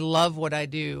what I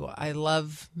do. I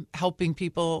love helping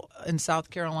people in South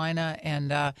Carolina,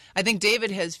 and I think David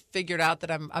has figured out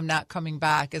that I'm not coming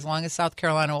back. As long as South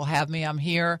Carolina will have me, I'm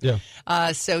here.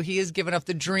 Yeah. So he has given up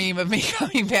the dream of me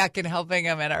coming back and helping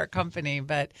him at our company.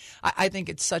 But I think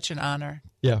it's such an honor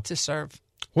to serve.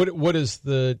 What is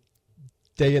the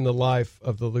day in the life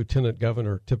of the lieutenant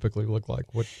governor typically look like?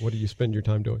 What do you spend your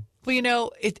time doing?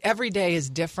 Well, every day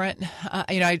is different.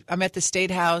 I'm at the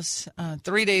State House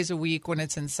 3 days a week when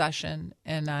it's in session,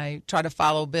 and I try to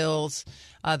follow bills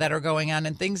that are going on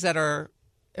and things that are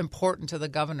important to the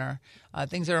governor,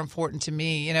 things that are important to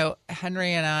me.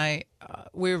 Henry and I,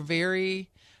 we're very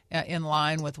in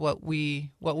line with what we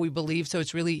believe, so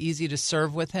it's really easy to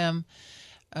serve with him.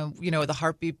 The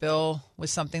heartbeat bill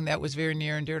was something that was very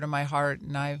near and dear to my heart,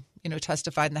 and I,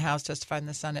 testified in the House, testified in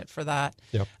the Senate for that.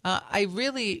 Yep. I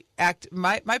really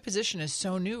my position is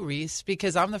so new, Reese,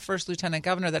 because I'm the first lieutenant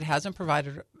governor that hasn't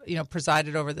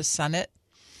presided over the Senate,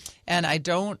 and I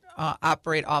don't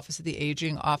operate Office of the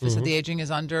Aging. Office of the Aging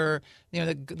is under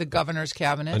the governor's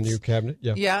cabinet. A new cabinet,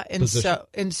 yeah. Yeah,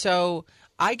 and so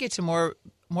I get to more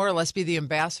or less be the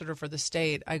ambassador for the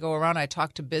state. I go around, I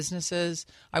talk to businesses,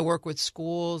 I work with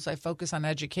schools, I focus on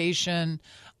education.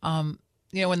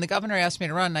 When the governor asked me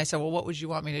to run, and I said, well, what would you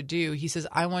want me to do? He says,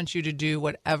 I want you to do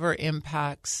whatever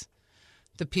impacts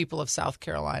the people of South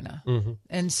Carolina. Mm-hmm.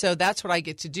 And so that's what I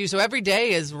get to do. So every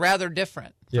day is rather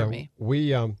different for me.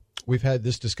 We've had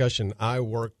this discussion. I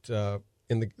worked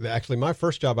actually my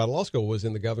first job out of law school was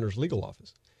in the governor's legal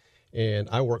office. And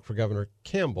I worked for Governor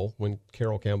Campbell when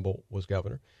Carroll Campbell was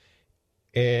governor.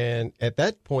 And at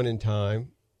that point in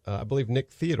time, I believe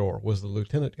Nick Theodore was the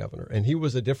lieutenant governor, and he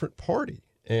was a different party.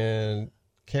 And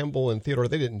Campbell and Theodore,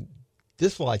 they didn't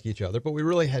dislike each other, but we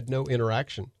really had no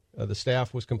interaction. The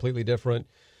staff was completely different.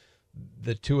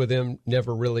 The two of them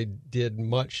never really did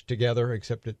much together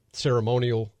except at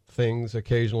ceremonial things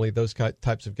occasionally, those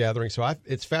types of gatherings. So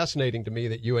it's fascinating to me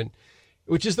that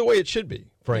which is the way it should be,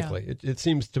 frankly. Yeah. It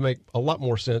seems to make a lot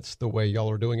more sense the way y'all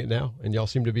are doing it now, and y'all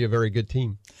seem to be a very good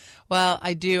team. Well,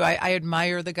 I do. I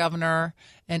admire the governor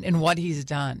and what he's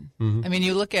done. Mm-hmm. I mean,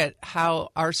 you look at how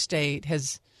our state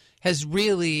has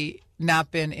really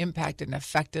not been impacted and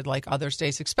affected like other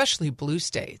states, especially blue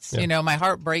states. Yeah. My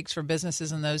heart breaks for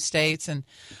businesses in those states. And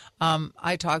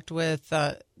I talked with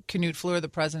Knut Fleur, the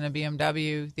president of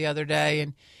BMW, the other day,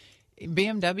 and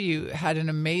BMW had an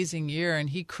amazing year, and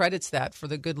he credits that for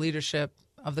the good leadership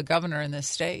of the governor in this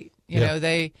state.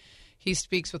 He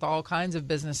speaks with all kinds of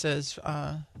businesses,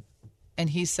 and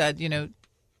he said,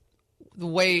 the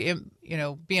way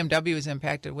BMW was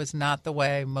impacted was not the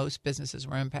way most businesses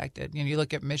were impacted. You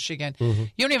look at Michigan, you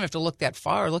don't even have to look that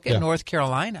far. Look at North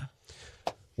Carolina.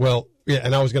 Well, yeah,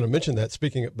 and I was going to mention that.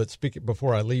 Speaking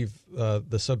before I leave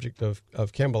the subject of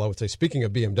Campbell, I would say, speaking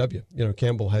of BMW,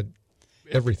 Campbell had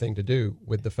everything to do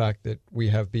with the fact that we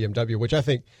have BMW, which I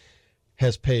think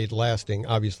has paid lasting.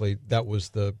 Obviously, that was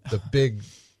the big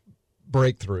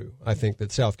breakthrough, I think,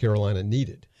 that South Carolina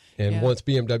needed. And once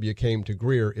BMW came to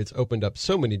Greer, it's opened up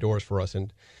so many doors for us.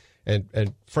 And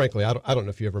frankly, I don't know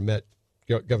if you ever met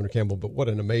Governor Campbell, but what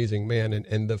an amazing man.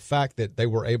 And the fact that they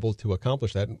were able to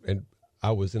accomplish that, and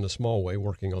I was in a small way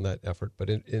working on that effort, but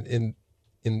in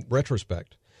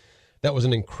retrospect, that was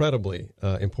an incredibly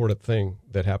important thing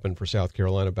that happened for South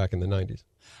Carolina back in the 90s.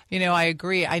 I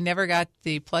agree. I never got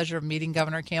the pleasure of meeting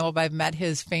Governor Campbell, but I've met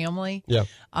his family. Yeah.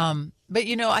 But,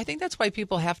 I think that's why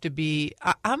people have to be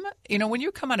when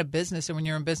you come out of business and when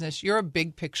you're in business, you're a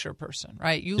big picture person,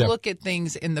 right? You look at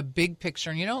things in the big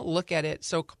picture and you don't look at it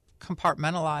so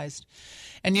compartmentalized.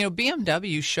 And,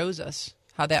 BMW shows us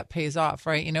how that pays off,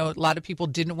 right? A lot of people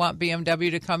didn't want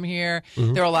BMW to come here.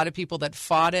 Mm-hmm. There are a lot of people that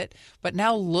fought it. But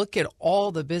now look at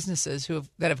all the businesses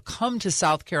that have come to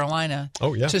South Carolina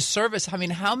to service. I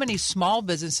mean, how many small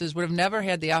businesses would have never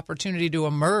had the opportunity to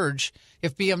emerge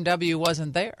if BMW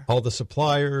wasn't there? All the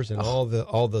suppliers and all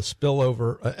the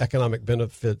spillover economic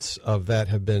benefits of that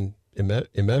have been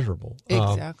immeasurable.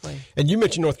 Exactly. And you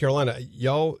mentioned North Carolina.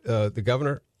 Y'all,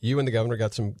 you and the governor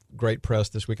got some great press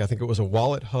this week. I think it was a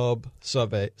Wallet Hub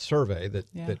survey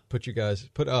that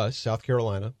put us, South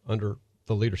Carolina, under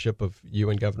the leadership of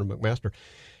you and Governor McMaster,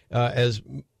 as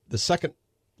the second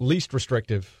least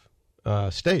restrictive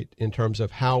state in terms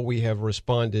of how we have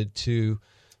responded to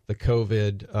the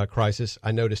COVID crisis.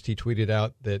 I noticed he tweeted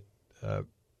out that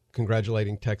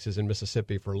congratulating Texas and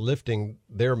Mississippi for lifting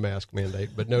their mask mandate,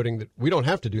 but noting that we don't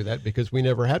have to do that because we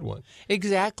never had one.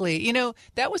 Exactly.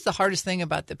 That was the hardest thing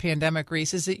about the pandemic,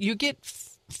 Reese, is that you get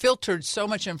filtered so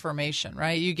much information,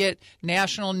 right? You get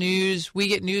national news. We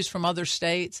get news from other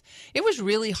states. It was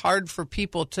really hard for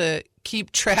people to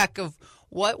keep track of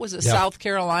what was a South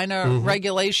Carolina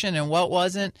regulation and what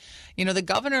wasn't. The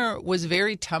governor was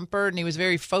very tempered and he was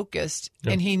very focused,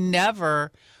 and he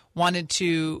never wanted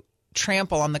to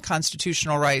trample on the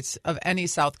constitutional rights of any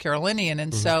South Carolinian.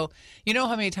 And so,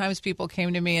 how many times people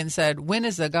came to me and said, when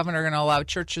is the governor going to allow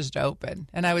churches to open?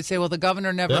 And I would say, well, the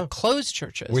governor never closed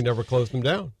churches. We never closed them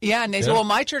down. Yeah. And they said, well,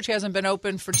 my church hasn't been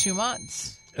open for 2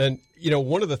 months. And,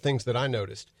 one of the things that I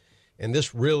noticed, and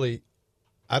this really,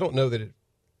 I don't know that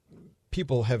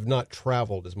people have not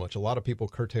traveled as much. A lot of people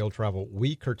curtailed travel.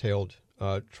 We curtailed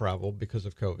travel because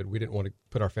of COVID. We didn't want to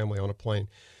put our family on a plane.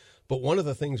 But one of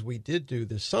the things we did do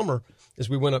this summer is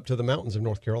we went up to the mountains of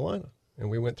North Carolina, and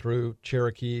we went through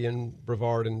Cherokee and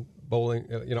Brevard and Bowling,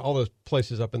 all those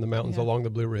places up in the mountains along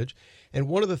the Blue Ridge. And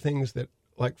one of the things that,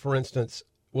 like, for instance,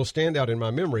 will stand out in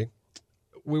my memory,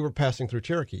 we were passing through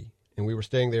Cherokee, and we were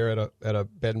staying there at a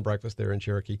bed and breakfast there in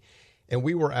Cherokee, and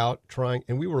we were out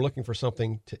and we were looking for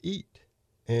something to eat,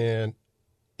 and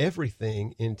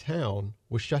everything in town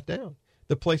was shut down.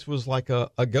 The place was like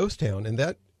a ghost town, and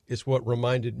that is what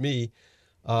reminded me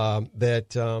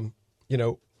that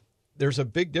there's a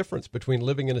big difference between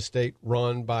living in a state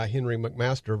run by Henry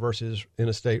McMaster versus in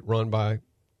a state run by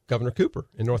Governor Cooper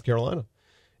in North Carolina.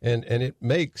 And it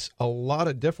makes a lot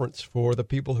of difference for the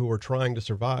people who are trying to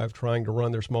survive, trying to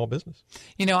run their small business.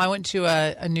 I went to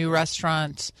a new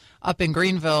restaurant up in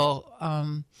Greenville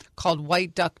called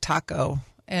White Duck Taco,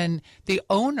 and the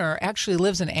owner actually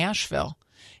lives in Asheville.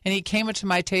 And he came up to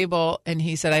my table, and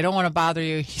he said, "I don't want to bother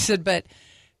you." He said, "But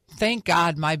thank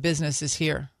God my business is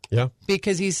here." Yeah.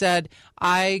 Because he said,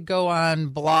 I go on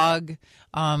blog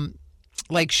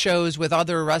like shows with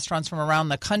other restaurants from around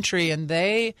the country, and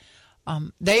they're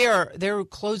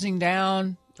closing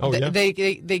down. Oh, yeah.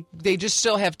 They just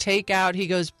still have takeout. He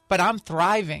goes, but I'm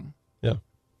thriving. Yeah.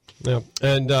 Yeah.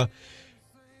 And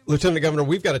Lieutenant Governor,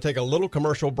 we've got to take a little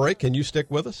commercial break. Can you stick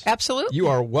with us? Absolutely. You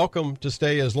are welcome to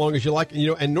stay as long as you like.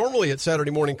 And normally at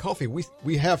Saturday Morning Coffee,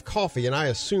 we have coffee, and I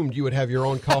assumed you would have your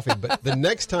own coffee. But the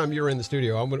next time you're in the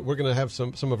studio, we're going to have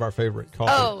some of our favorite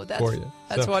coffee for you.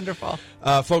 That's wonderful.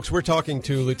 Folks, we're talking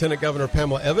to Lieutenant Governor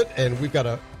Pamela Evette, and we've got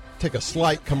to take a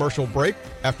slight commercial break.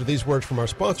 After these words from our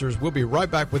sponsors, we'll be right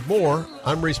back with more.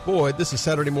 I'm Reese Boyd. This is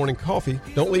Saturday Morning Coffee.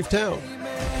 Don't leave town.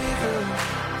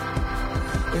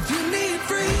 If you need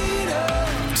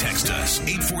freedom, text us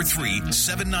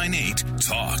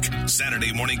 843-798-TALK.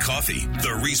 Saturday Morning Coffee,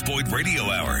 the Reese Boyd Radio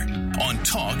Hour on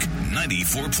Talk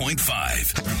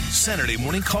 94.5. Saturday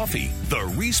Morning Coffee, the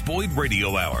Reese Boyd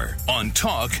Radio Hour on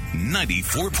Talk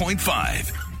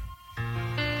 94.5.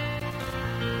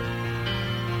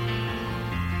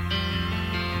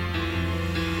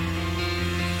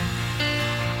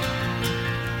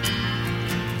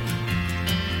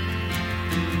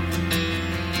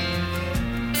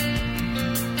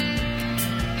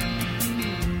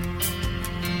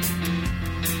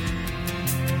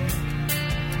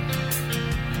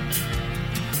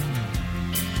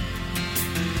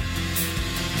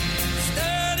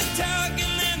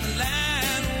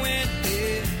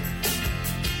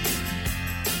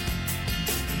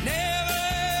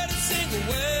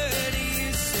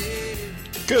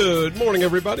 Good morning,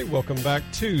 everybody. Welcome back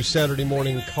to Saturday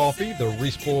Morning Coffee, the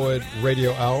Reese Boyd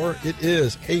Radio Hour. It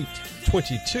is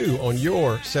 8:22 on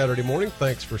your Saturday morning.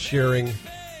 Thanks for sharing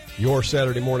your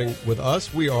Saturday morning with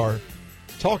us. We are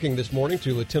talking this morning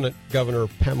to Lieutenant Governor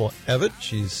Pamela Evette.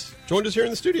 She's joined us here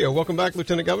in the studio. Welcome back,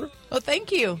 Lieutenant Governor. Well,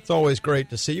 thank you. It's always great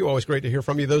to see you. Always great to hear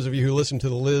from you. Those of you who listen to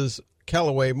the Liz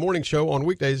Callaway Morning Show on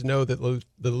weekdays know that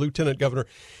the Lieutenant Governor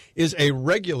is a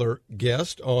regular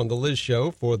guest on the Liz Show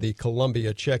for the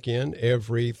Columbia Check-In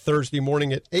every Thursday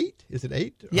morning at 8. Is it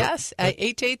 8? Yes, at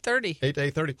 8 to 8:30. 8 to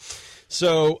 8:30.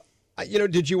 So,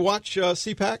 did you watch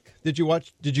CPAC? Did you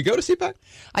go to CPAC?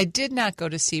 I did not go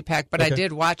to CPAC, but okay. I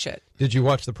did watch it. Did you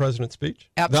watch the president's speech?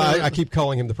 Absolutely. No, I keep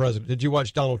calling him the president. Did you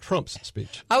watch Donald Trump's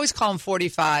speech? I always call him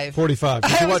 45. 45.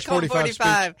 Did you watch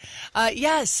 45?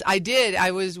 Yes, I did.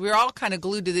 We were all kind of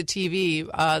glued to the TV,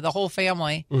 the whole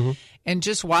family, and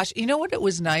just watched. You know what? It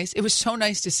was nice. It was so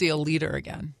nice to see a leader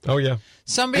again. Oh, yeah.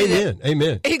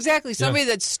 Amen. Exactly. Somebody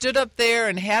that stood up there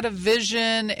and had a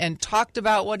vision and talked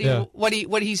about what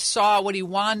he saw, what he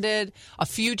wanted, a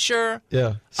future.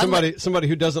 Yeah. Somebody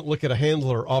who doesn't look at a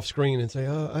handler off screen and say,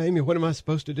 Amy, what am I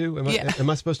supposed to do? Am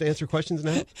I supposed to answer questions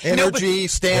now? Energy,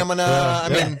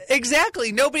 stamina.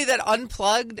 Exactly. Nobody that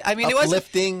unplugged. I mean,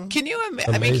 uplifting. It was. Can you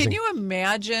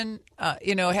imagine?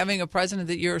 Having a president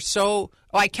that you're so.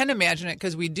 Oh, I can imagine it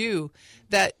because we do.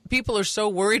 That people are so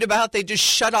worried about, they just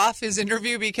shut off his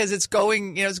interview because it's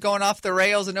going off the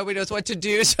rails and nobody knows what to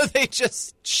do, so they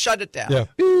just shut it down. Yeah.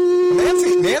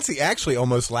 Nancy actually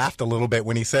almost laughed a little bit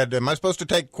when he said, "Am I supposed to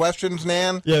take questions,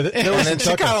 Nan?" Yeah, and then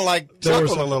she kind of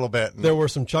chuckled a little bit. There were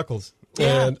some chuckles,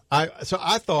 and I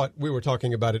thought, we were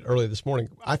talking about it earlier this morning.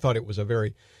 I thought it was a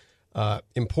very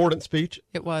important speech.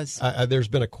 It was. There's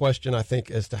been a question, I think,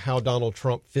 as to how Donald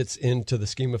Trump fits into the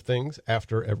scheme of things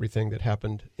after everything that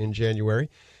happened in January.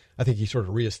 I think he sort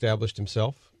of reestablished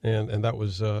himself, and that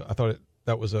was I thought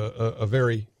that was a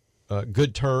very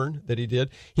good turn that he did.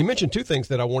 He mentioned two things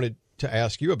that I wanted to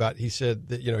ask you about. He said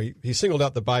that he singled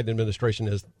out the Biden administration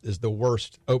as the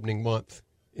worst opening month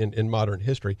in modern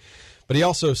history, but he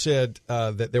also said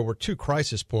that there were two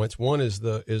crisis points. One is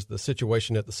the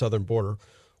situation at the southern border,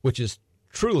 which is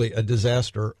truly a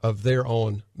disaster of their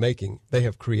own making. They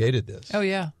have created this. Oh,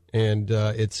 yeah. And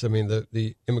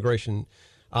the immigration,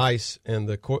 ICE, and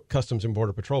the Customs and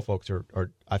Border Patrol folks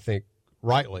are I think,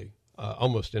 rightly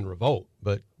almost in revolt.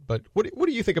 But what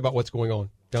do you think about what's going on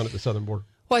down at the southern border?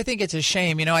 Well, I think it's a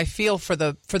shame. I feel for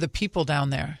the people down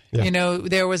there.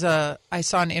 Yeah. I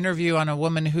saw an interview on a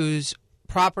woman whose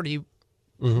property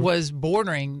was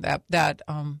bordering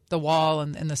the wall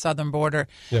and the southern border.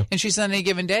 Yeah. And she said on any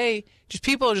given day, just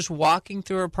people are just walking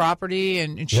through her property,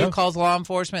 and she calls law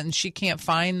enforcement, and she can't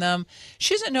find them.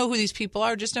 She doesn't know who these people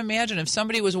are. Just imagine if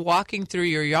somebody was walking through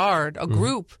your yard, a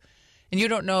group, and you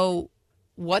don't know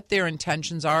what their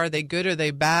intentions are. Are they good? Are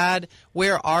they bad?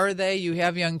 Where are they? You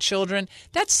have young children.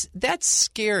 That's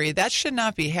scary. That should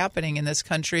not be happening in this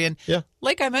country. And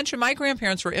like I mentioned, my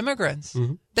grandparents were immigrants.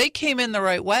 They came in the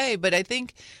right way, but I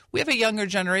think we have a younger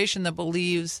generation that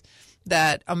believes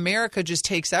that America just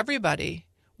takes everybody.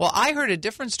 Well, I heard a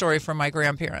different story from my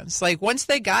grandparents. Like, once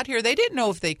they got here, they didn't know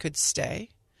if they could stay.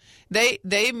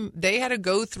 They had to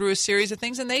go through a series of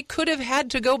things, and they could have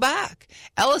had to go back.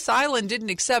 Ellis Island didn't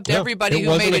accept everybody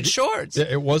who made it shorts.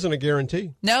 It wasn't a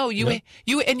guarantee. No, you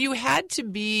had to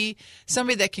be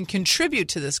somebody that can contribute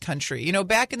to this country.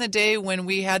 Back in the day when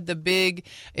we had the big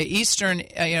Eastern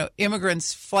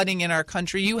immigrants flooding in our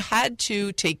country, you had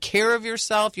to take care of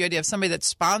yourself. You had to have somebody that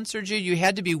sponsored you. You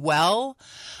had to be well.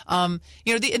 And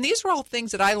these were all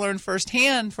things that I learned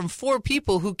firsthand from 4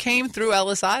 people who came through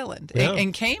Ellis Island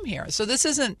and came here. So this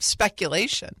isn't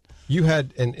speculation. You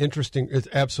had it's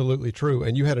absolutely true.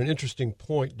 And you had an interesting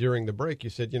point during the break. You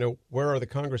said, where are the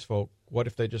Congress folk? What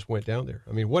if they just went down there?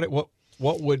 I mean, what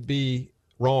would be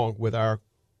wrong with our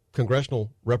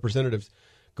congressional representatives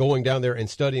going down there and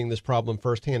studying this problem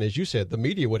firsthand? As you said, the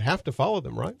media would have to follow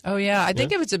them, right? Oh, yeah. I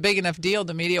think if it's a big enough deal,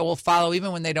 the media will follow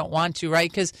even when they don't want to, right?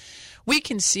 Because we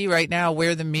can see right now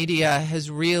where the media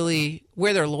has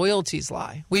where their loyalties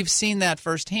lie. We've seen that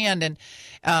firsthand. And,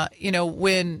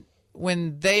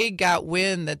 when they got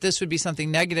wind that this would be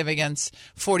something negative against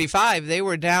 45, they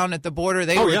were down at the border.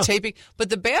 They were taping. But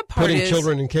the bad part putting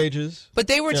children in cages. But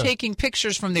they were taking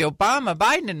pictures from the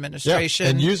Obama-Biden administration.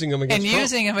 And using them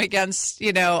against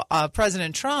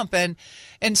President Trump.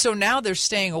 And so now they're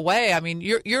staying away. I mean,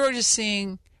 you're just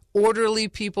seeing orderly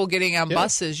people getting on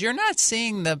buses. You're not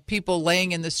seeing the people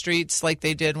laying in the streets like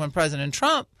they did when President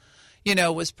Trump,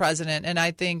 was president. And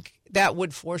I think that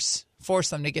would force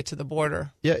them to get to the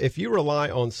border. Yeah, if you rely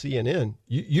on CNN,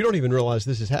 you don't even realize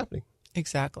this is happening.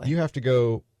 Exactly. You have to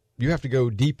go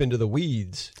deep into the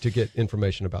weeds to get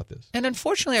information about this. And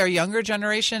unfortunately, our younger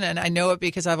generation, and I know it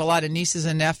because I have a lot of nieces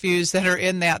and nephews that are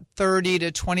in that 30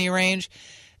 to 20 range,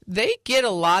 they get a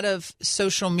lot of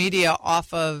social media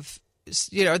off of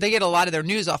they get a lot of their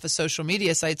news off of social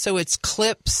media sites. So it's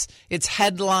clips, it's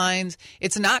headlines,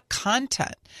 it's not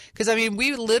content. Because,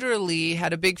 we literally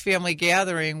had a big family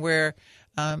gathering where,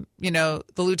 the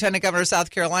Lieutenant Governor of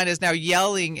South Carolina is now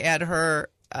yelling at her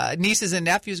nieces and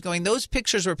nephews going, those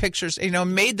pictures were pictures,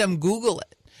 made them Google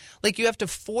it. Like, you have to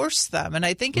force them. And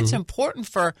I think it's important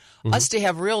for us to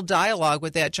have real dialogue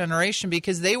with that generation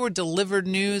because they were delivered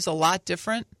news a lot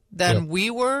different than we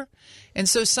were. And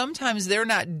so sometimes they're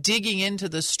not digging into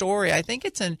the story. I think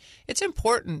it's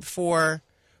important for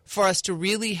us to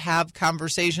really have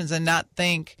conversations and not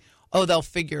think, they'll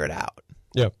figure it out.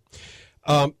 Yeah.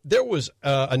 There was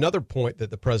another point that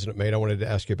the president made I wanted to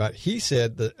ask you about. He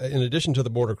said that in addition to the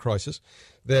border crisis,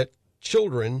 that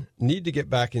children need to get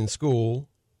back in school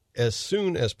as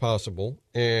soon as possible.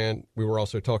 And we were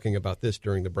also talking about this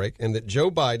during the break, and that Joe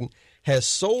Biden has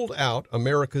sold out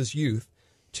America's youth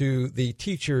to the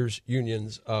teachers'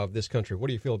 unions of this country. What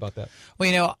do you feel about that?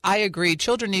 Well, I agree.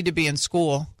 Children need to be in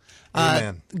school.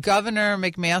 Governor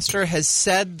McMaster has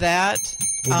said that.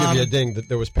 We'll give you a ding that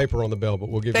there was paper on the bill, but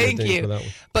we'll give you a ding for that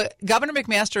one. But Governor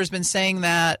McMaster has been saying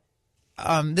that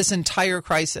this entire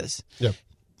crisis. Yeah.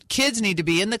 Kids need to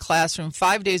be in the classroom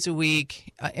 5 days a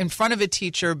week in front of a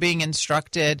teacher being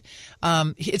instructed.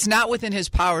 It's not within his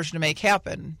powers to make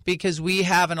happen because we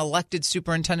have an elected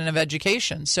superintendent of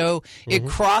education. So it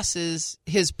crosses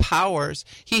his powers.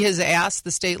 He has asked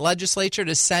the state legislature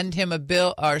to send him a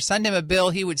bill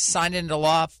he would sign into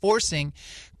law forcing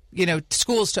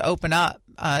schools to open up.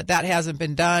 That hasn't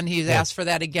been done. He's asked for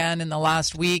that again in the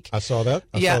last week. I saw that.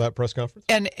 I saw that press conference.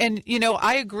 And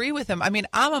I agree with him.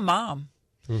 I'm a mom.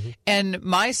 And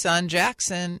my son,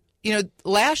 Jackson,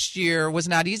 last year was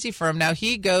not easy for him. Now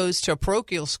he goes to a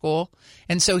parochial school,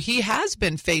 and so he has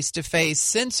been face-to-face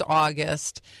since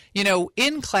August,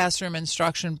 in classroom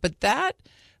instruction. But that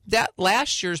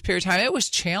last year's period of time, it was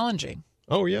challenging.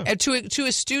 Oh, yeah. And to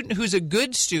a student who's a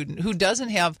good student, who doesn't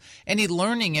have any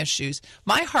learning issues.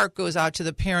 My heart goes out to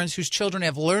the parents whose children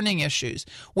have learning issues,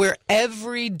 where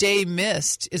every day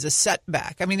missed is a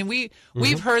setback. I mean,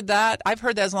 we've heard that. I've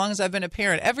heard that as long as I've been a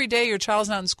parent. Every day your child's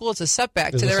not in school, it's a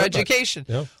setback to their education.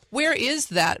 Yeah. Where is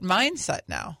that mindset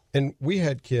now? And we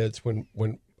had kids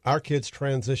when our kids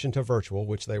transitioned to virtual,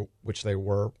 which they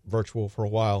were virtual for a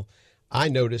while. I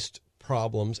noticed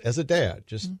problems as a dad.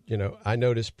 Just I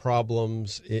noticed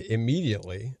problems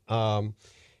immediately.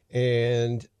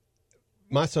 And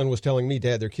my son was telling me,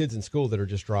 Dad, there are kids in school that are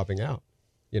just dropping out.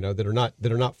 That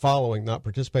are not following, not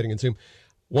participating in Zoom.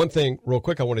 One thing, real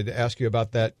quick, I wanted to ask you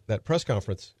about that press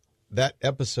conference, that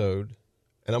episode.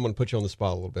 And I'm going to put you on the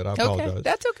spot a little bit. I apologize. Okay,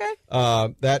 that's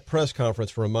okay. That press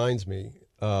conference reminds me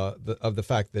of the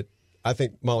fact that I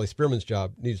think Molly Spearman's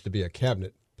job needs to be a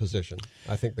cabinet position.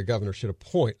 I think the governor should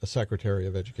appoint a Secretary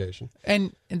of Education.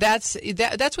 And that's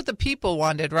what the people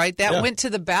wanted, right? That went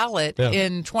to the ballot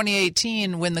in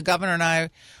 2018 when the governor and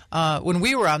I, when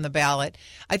we were on the ballot.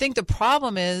 I think the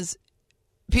problem is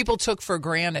people took for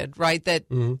granted, right,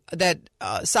 that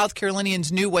South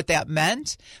Carolinians knew what that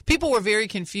meant. People were very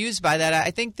confused by that.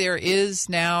 I think there is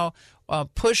now a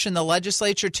push in the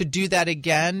legislature to do that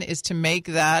again, is to make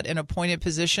that an appointed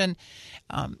position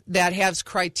that has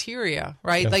criteria,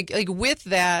 right? Like with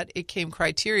that, it came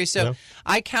criteria. So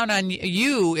I count on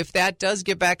you, if that does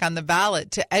get back on the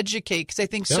ballot, to educate, because I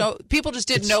think so people just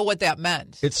didn't know what that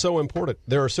meant. It's so important.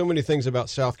 There are so many things about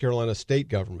South Carolina state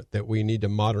government that we need to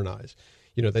modernize.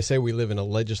 They say we live in a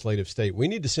legislative state. We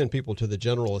need to send people to the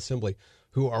General Assembly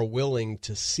who are willing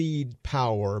to cede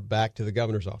power back to the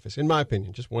governor's office. In my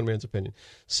opinion, just one man's opinion,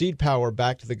 cede power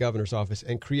back to the governor's office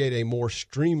and create a more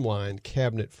streamlined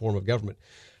cabinet form of government.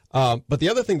 But the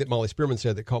other thing that Molly Spearman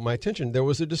said that caught my attention, there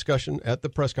was a discussion at the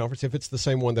press conference, if it's the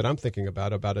same one that I'm thinking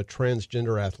about a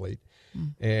transgender athlete.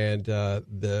 And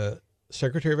the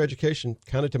Secretary of Education,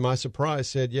 kind of to my surprise,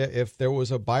 said, if there was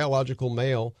a biological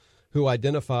male who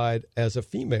identified as a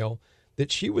female,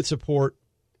 that she would support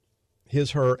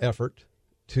her effort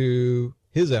to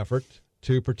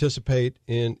participate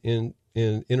in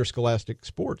interscholastic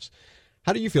sports.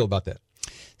 How do you feel about that?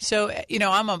 So,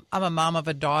 I'm a mom of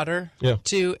a daughter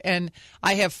too, and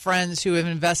I have friends who have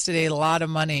invested a lot of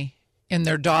money in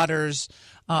their daughters'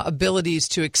 abilities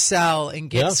to excel and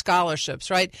get scholarships,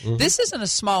 right? Mm-hmm. This isn't a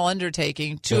small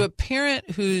undertaking. To a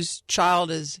parent whose child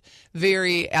is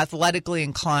very athletically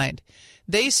inclined,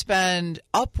 they spend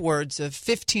upwards of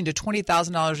 $15,000 to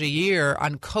 $20,000 a year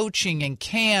on coaching and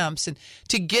camps, and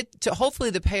to get to hopefully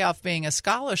the payoff being a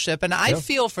scholarship. And I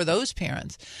feel for those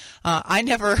parents. I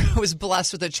never was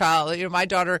blessed with a child. My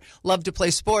daughter loved to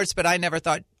play sports, but I never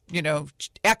thought,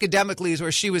 academically is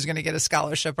where she was going to get a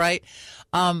scholarship, right?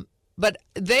 But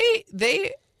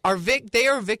they are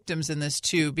victims in this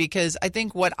too, because I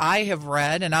think what I have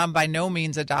read, and I'm by no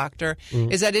means a doctor,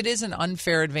 is that it is an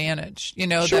unfair advantage.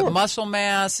 That muscle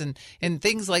mass and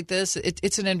things like this,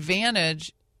 it's an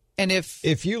advantage. And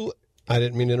if you, I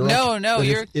didn't mean to interrupt. No,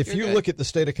 if you look at the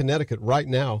state of Connecticut right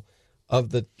now, of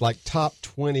the top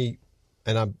 20,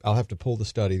 and I'll have to pull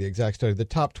the exact study, the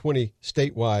top 20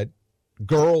 statewide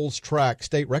girls track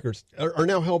state records are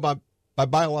now held by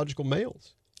biological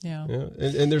males. Yeah.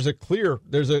 And there's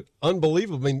an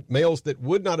unbelievable, males that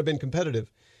would not have been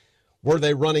competitive were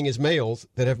they running as males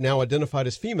that have now identified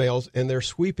as females, and they're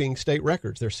sweeping state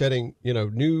records. They're setting,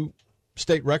 new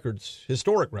state records,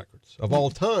 historic records of all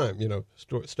time,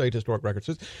 state historic records.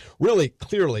 So it's really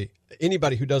clearly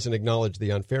anybody who doesn't acknowledge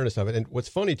the unfairness of it. And what's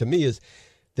funny to me is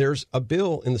there's a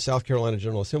bill in the South Carolina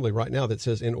General Assembly right now that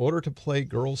says in order to play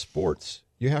girls' sports,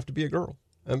 you have to be a girl.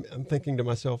 I'm thinking to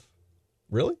myself,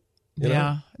 really?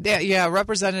 Yeah.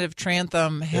 Representative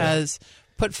Trantham has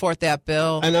put forth that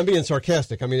bill. And I'm being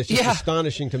sarcastic. I mean, it's just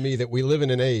astonishing to me that we live in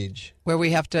an age where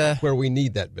we have to we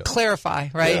need that bill. Clarify,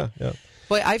 right? Yeah.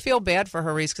 But I feel bad for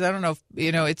her, Reese, because I don't know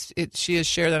if she has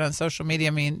shared that on social media.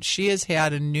 I mean, she has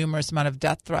had a numerous amount of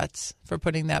death threats for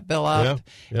putting that bill up,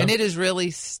 and it is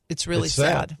really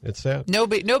sad. It's sad.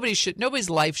 Nobody's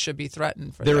life should be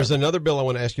threatened. There is another bill I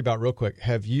want to ask you about real quick.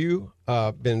 Have you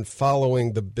been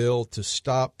following the bill to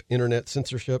stop internet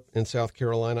censorship in South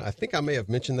Carolina? I think I may have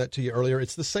mentioned that to you earlier.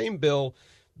 It's the same bill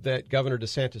that Governor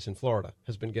DeSantis in Florida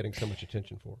has been getting so much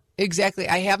attention for. Exactly.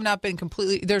 I have not been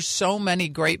completely – there's so many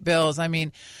great bills. I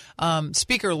mean,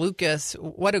 Speaker Lucas,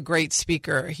 what a great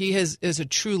speaker. He is a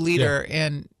true leader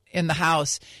in the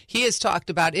House. He has talked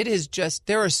about it is just –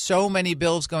 there are so many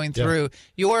bills going through.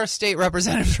 Your state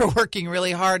representatives are working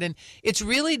really hard, and it's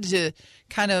really to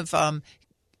kind of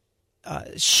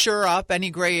shore up any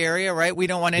gray area, right? We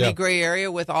don't want any gray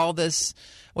area with all this,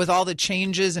 with all the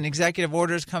changes and executive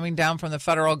orders coming down from the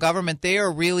federal government. They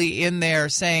are really in there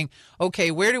saying,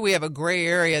 okay, where do we have a gray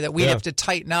area that we have to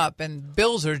tighten up? And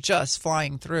bills are just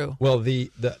flying through. Well,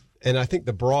 and I think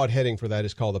the broad heading for that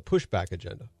is called the pushback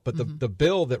agenda. But the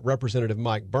bill that Representative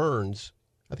Mike Burns,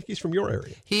 I think he's from your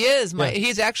area. He is.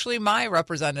 He's actually my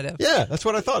representative. Yeah, that's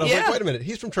what I thought. I was like, wait a minute.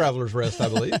 He's from Travelers Rest, I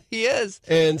believe. He is.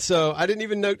 And so I didn't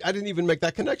even make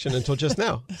that connection until just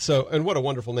now. So, and what a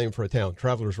wonderful name for a town,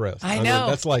 Travelers Rest. I know. Mean,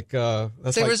 that's like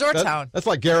it's a resort town. That's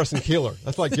like Garrison Keillor.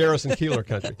 That's like Garrison Keillor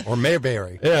country. Or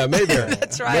Mayberry. Yeah, Mayberry.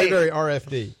 That's right. Mayberry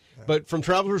RFD. But from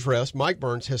Travelers Rest, Mike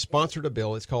Burns has sponsored a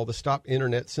bill. It's called the Stop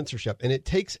Internet Censorship, and it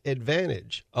takes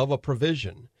advantage of a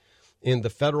provision in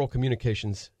the Federal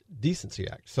Communications Decency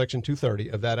Act, Section 230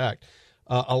 of that act,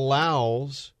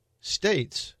 allows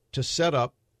states to set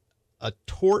up a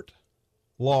tort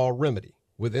law remedy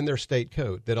within their state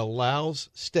code that allows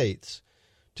states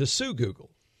to sue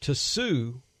Google, to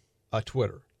sue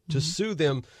Twitter, to sue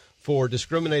them for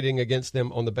discriminating against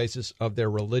them on the basis of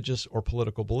their religious or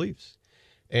political beliefs.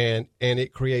 And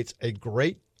it creates a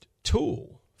great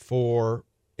tool for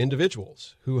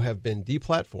individuals who have been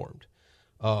deplatformed,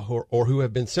 or who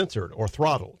have been censored or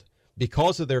throttled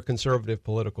because of their conservative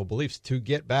political beliefs to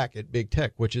get back at big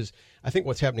tech, which is, I think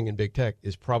what's happening in big tech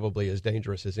is probably as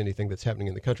dangerous as anything that's happening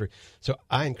in the country. So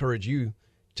I encourage you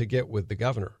to get with the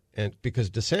governor, and because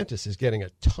DeSantis is getting a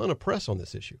ton of press on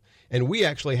this issue. And we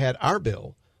actually had our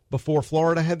bill before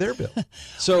Florida had their bill.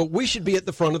 So we should be at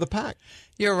the front of the pack.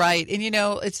 You're right. And,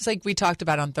 it's like we talked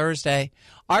about on Thursday.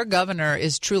 Our governor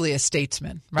is truly a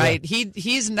statesman, right? Yeah.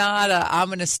 He's not I'm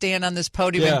going to stand on this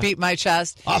podium and beat my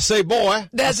chest. I'll say boy.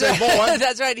 That's right. Boy.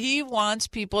 That's right. He wants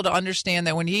people to understand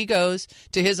that when he goes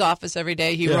to his office every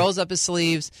day, he rolls up his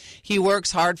sleeves. He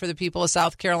works hard for the people of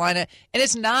South Carolina. And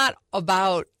it's not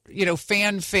about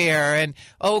fanfare and,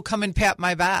 come and pat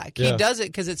my back. He does it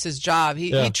because it's his job.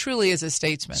 He truly is a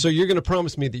statesman. So you're going to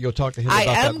promise me that you'll talk to him about that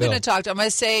bill? I am going to talk to him. I'm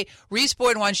going to say, Reese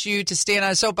Boyd wants you to stand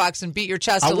on a soapbox and beat your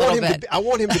chest a little bit. I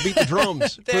want him to beat the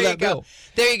drums for that bill.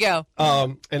 There you go.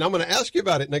 And I'm going to ask you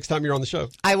about it next time you're on the show.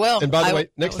 I will. And by the way,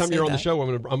 next time you're on the show,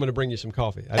 I'm going to bring you some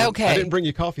coffee. I didn't bring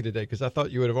you coffee today because I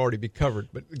thought you would have already be covered.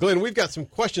 But Glenn, we've got some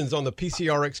questions on the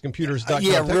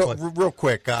PCRXcomputers.com. Real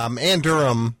quick. Ann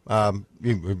Durham,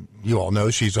 you all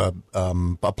know she's a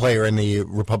player in the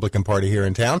Republican Party here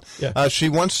in town. Yeah. She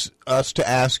wants us to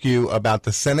ask you about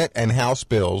the Senate and House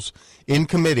bills in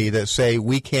committee that say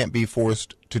we can't be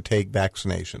forced to take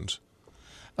vaccinations.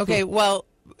 Okay, well,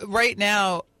 right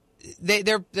now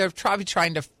they're probably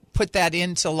trying to put that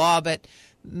into law, but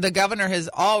the governor has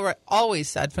always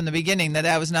said from the beginning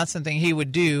that was not something he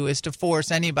would do, is to force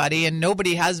anybody, and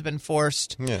nobody has been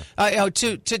forced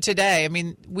to today. I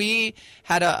mean, we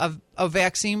had a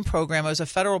vaccine program. It was a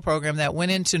federal program that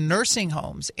went into nursing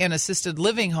homes and assisted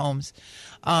living homes.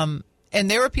 And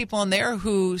there were people in there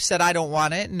who said, I don't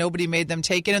want it, and nobody made them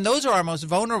take it. And those are our most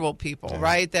vulnerable people,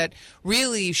 right, that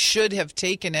really should have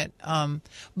taken it.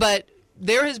 But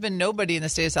there has been nobody in the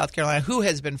state of South Carolina who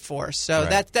has been forced. So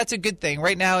that's a good thing.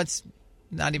 Right now it's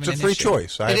not even an issue. It's a free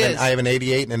choice. I have an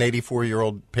 88 and an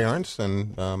 84-year-old parents,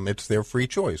 and it's their free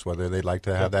choice whether they'd like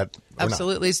to have that or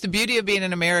Absolutely. Not. It's the beauty of being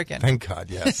an American. Thank God,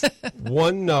 yes.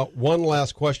 One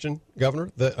last question,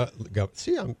 Governor.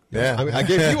 I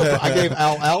gave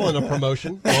Al Allen a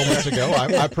promotion moments ago.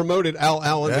 I promoted Al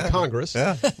Allen to Congress.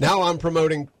 Yeah. Now I'm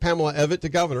promoting Pamela Evette to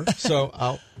governor.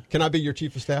 So can I be your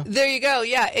chief of staff? There you go.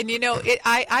 Yeah. And,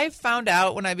 I found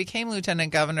out when I became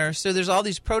lieutenant governor, so there's all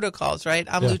these protocols, right?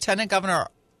 I'm lieutenant governor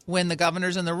when the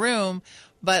governor's in the room,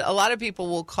 but a lot of people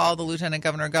will call the lieutenant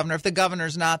governor if the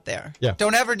governor's not there. Yeah.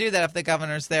 Don't ever do that if the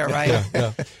governor's there, right?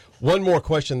 Yeah. One more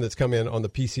question that's come in on the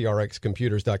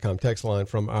PCRXcomputers.com text line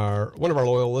from one of our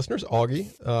loyal listeners,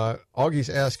 Augie. Augie's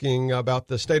asking about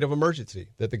the state of emergency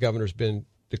that the governor's been.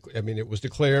 It was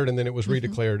declared and then it was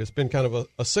redeclared. It's been kind of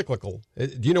a cyclical. Do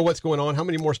you know what's going on? How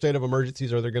many more state of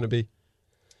emergencies are there going to be?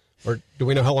 Or do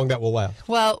we know how long that will last?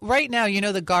 Well, right now,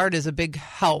 the Guard is a big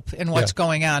help in what's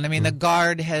going on. I mean, the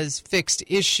Guard has fixed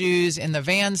issues in the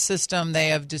van system. They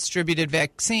have distributed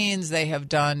vaccines. They have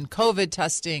done COVID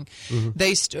testing.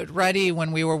 They stood ready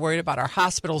when we were worried about our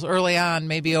hospitals early on,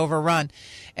 maybe overrun.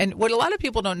 And what a lot of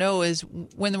people don't know is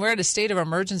when we're at a state of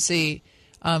emergency,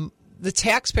 the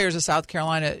taxpayers of South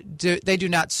Carolina, they do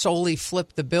not solely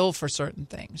flip the bill for certain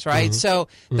things, right? So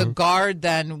the Guard,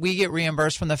 then we get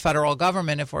reimbursed from the federal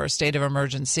government if we're a state of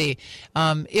emergency.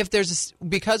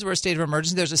 Because we're a state of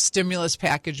emergency, there's a stimulus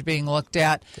package being looked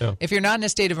at. Yeah. If you're not in a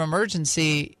state of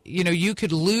emergency, you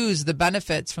could lose the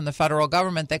benefits from the federal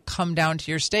government that come down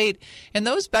to your state, and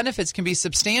those benefits can be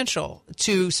substantial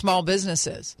to small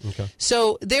businesses. Okay.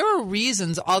 So there are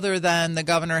reasons other than the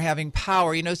governor having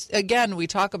power. Again, we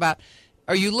talk about,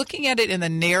 are you looking at it in the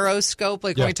narrow scope,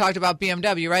 like when we talked about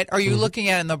BMW, right? Are you looking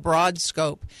at it in the broad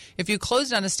scope? If you close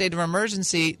down a state of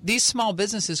emergency, these small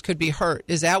businesses could be hurt.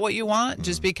 Is that what you want?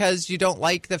 Just because you don't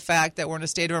like the fact that we're in a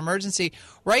state of emergency?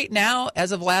 Right now,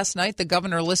 as of last night, the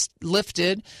governor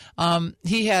lifted.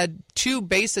 He had 2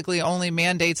 basically only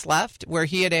mandates left, where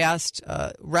he had asked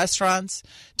restaurants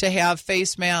to have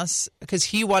face masks because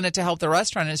he wanted to help the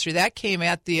restaurant industry. That came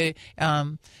at the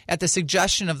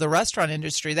suggestion of the restaurant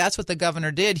industry. That's what the governor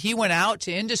did. He went out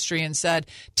to industry and said,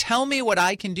 tell me what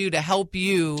I can do to help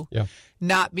you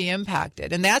not be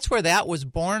impacted. And that's where that was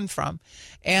born from.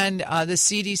 And the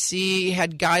CDC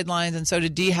had guidelines, and so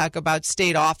did DHEC, about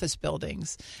state office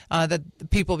buildings, that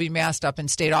people be masked up in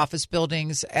state office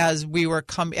buildings as we were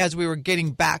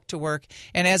getting back to work.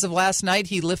 And as of last night,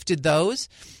 he lifted those.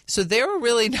 So there were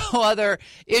really no other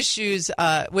issues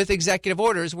with executive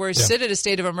orders. We're sit at a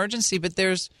state of emergency, but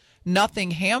there's nothing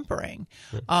hampering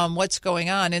what's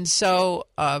going on. And so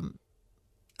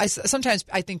sometimes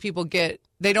I think people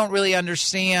they don't really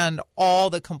understand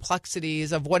all the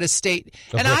complexities of what a state,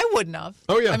 and I wouldn't have.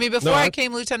 Oh, yeah. I mean, before I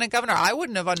became lieutenant governor, I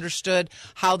wouldn't have understood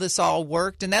how this all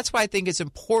worked. And that's why I think it's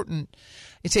important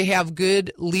to have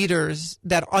good leaders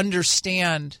that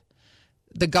understand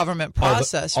the government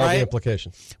process, all right? the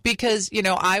implications. Because,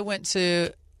 I went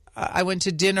to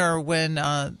dinner when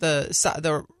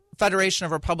the Federation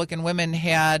of Republican Women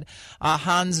had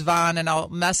Hans Von, and I'll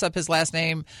mess up his last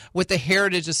name, with the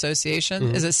Heritage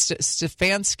Association. Is it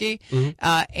Stefanski?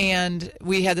 And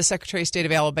we had the Secretary of State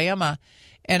of Alabama.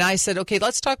 And I said, okay,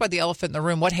 let's talk about the elephant in the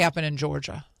room. What happened in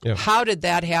Georgia? Yeah. How did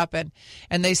that happen?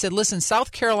 And they said, listen,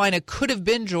 South Carolina could have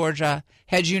been Georgia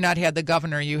had you not had the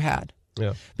governor you had.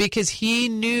 Yeah. Because he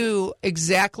knew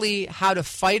exactly how to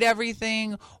fight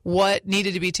everything, what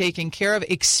needed to be taken care of.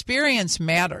 Experience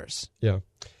matters. Yeah.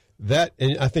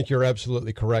 And I think you're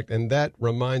absolutely correct. And that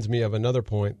reminds me of another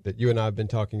point that you and I have been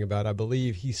talking about. I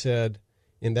believe he said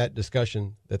in that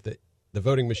discussion that the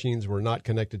voting machines were not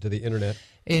connected to the internet.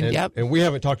 And we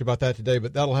haven't talked about that today,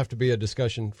 but that'll have to be a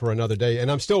discussion for another day. And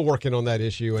I'm still working on that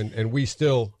issue, and we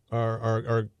still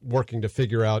are working to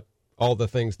figure out all the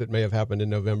things that may have happened in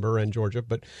November in Georgia.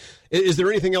 But is there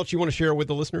anything else you want to share with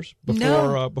the listeners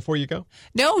before you go?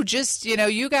 No, just,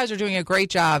 you guys are doing a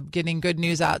great job getting good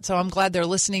news out. So I'm glad they're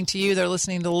listening to you. They're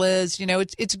listening to Liz.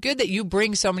 It's good that you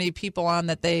bring so many people on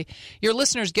that your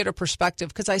listeners get a perspective.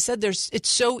 Because I said it's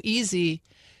so easy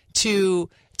to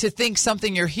think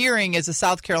something you're hearing is a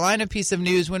South Carolina piece of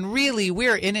news when really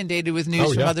we're inundated with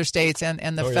news from other states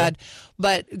and the Fed. Yeah.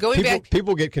 But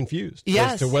people get confused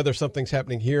as to whether something's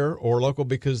happening here or local,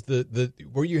 because the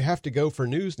where you have to go for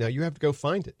news now, you have to go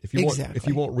find it if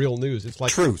you want real news. It's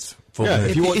like truth.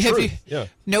 If you want truth.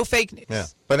 No fake news. Yeah.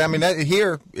 But I mean,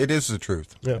 here it is the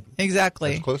truth. Yeah,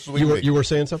 exactly. As close as you were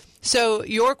saying something. So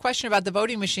your question about the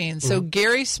voting machines. So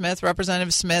Gary Smith,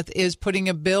 Representative Smith, is putting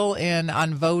a bill in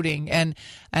on voting, and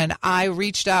I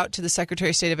reached out to the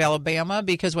Secretary of State of Alabama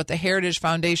because what the Heritage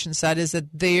Foundation said is that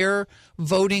their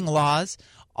voting laws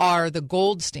are the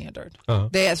gold standard. So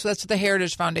that's what the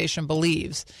Heritage Foundation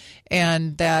believes,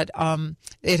 and that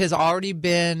it has already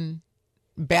been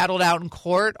battled out in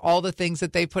court, all the things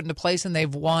that they put into place, and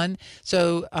they've won.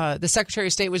 So the Secretary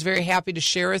of State was very happy to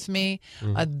share with me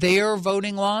their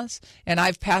voting laws, and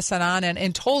I've passed that on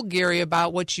and told Gary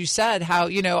about what you said, how,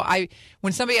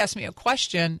 when somebody asks me a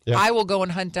question, I will go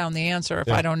and hunt down the answer if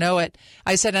I don't know it.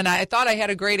 I said, and I thought I had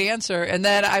a great answer, and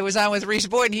then I was on with Reese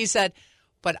Boyd, and he said,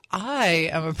 but I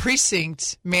am a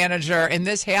precinct manager, and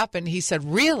this happened. He said,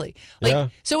 really?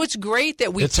 So it's great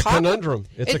that we talk. It's a conundrum.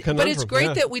 But it's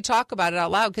great that we talk about it out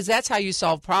loud, because that's how you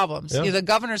solve problems. Yeah. The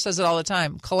governor says it all the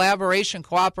time. Collaboration,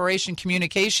 cooperation,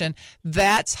 communication.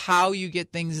 That's how you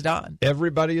get things done.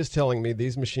 Everybody is telling me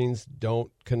these machines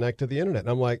don't connect to the internet. And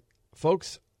I'm like,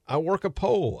 folks, I work a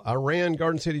poll. I ran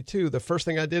Garden City 2. The first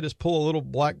thing I did is pull a little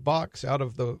black box out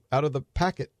of the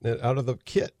packet, out of the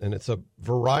kit, and it's a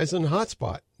Verizon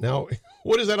hotspot. Now,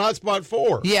 what is that hotspot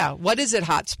for? Yeah, what is it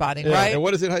hotspotting, right? And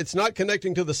what is it? It's not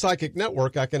connecting to the psychic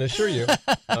network, I can assure you.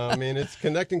 I mean, it's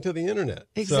connecting to the internet.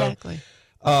 Exactly.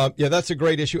 So, that's a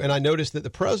great issue. And I noticed that the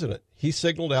president, he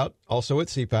signaled out also at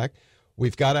CPAC,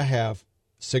 we've got to have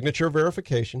signature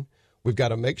verification. We've got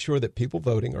to make sure that people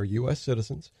voting are U.S.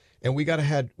 citizens, and we've got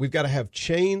to have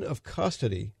chain of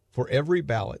custody for every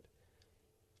ballot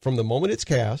from the moment it's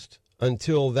cast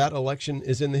until that election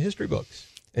is in the history books.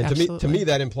 And to me,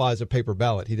 that implies a paper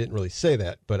ballot. He didn't really say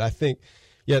that, but I think,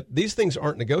 these things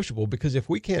aren't negotiable, because if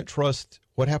we can't trust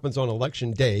what happens on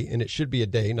election day, and it should be a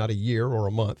day, not a year or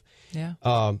a month,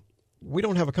 we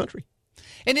don't have a country.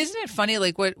 And isn't it funny,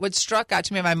 like what struck out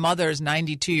to me, my mother is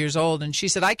 92 years old, and she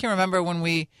said, I can remember when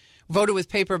we voted with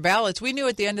paper ballots, we knew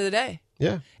at the end of the day.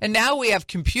 Yeah. And now we have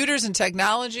computers and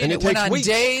technology, and it went on weeks.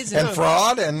 days. And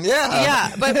fraud, and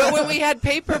Yeah, but when we had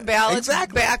paper ballots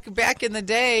back in the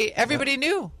day, everybody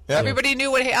knew. Yeah. Everybody knew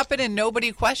what happened, and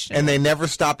nobody questioned. And they never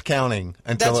stopped counting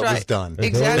until it was done.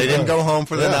 Exactly. They didn't go home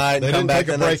for the night and come back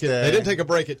the next day. They didn't take a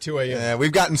break at 2 a.m. Yeah,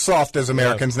 we've gotten soft as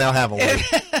Americans now, haven't we?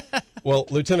 Well,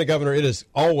 Lieutenant Governor, it is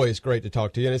always great to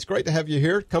talk to you, and it's great to have you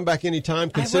here. Come back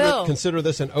anytime. Consider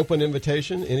this an open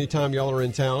invitation anytime y'all are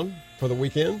in town for the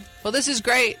weekend. Well, this is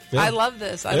great. Yeah. I love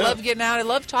this. I love getting out. I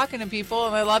love talking to people,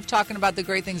 and I love talking about the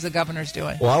great things the governor's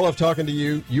doing. Well, I love talking to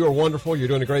you. You are wonderful. You're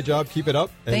doing a great job. Keep it up.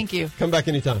 Thank you. Come back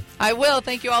anytime. I will.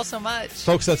 Thank you all so much.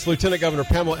 Folks, that's Lieutenant Governor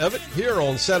Pamela Evette here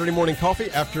on Saturday Morning Coffee.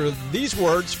 After these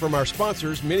words from our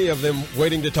sponsors, many of them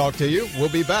waiting to talk to you, we'll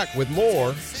be back with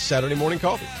more Saturday Morning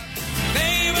Coffee.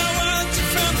 Babe, I want you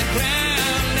from the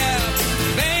ground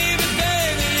up. Baby,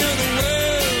 you're the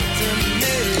world to me.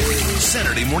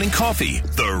 Saturday Morning Coffee,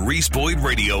 the Reese Boyd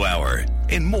Radio Hour.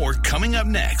 And more coming up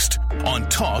next on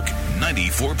Talk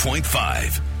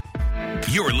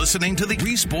 94.5. You're listening to the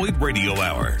Reese Boyd Radio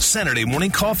Hour, Saturday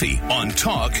Morning Coffee on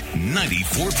Talk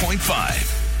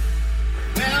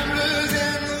 94.5. Members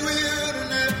in the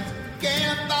wilderness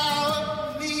can't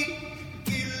follow me.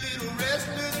 Get a little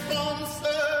restless from the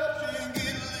search and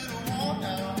get a little worn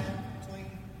out in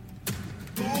between.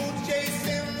 Go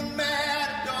chasing the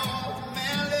mad dog, the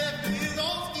man left his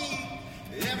own scheme.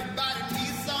 Everybody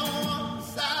needs someone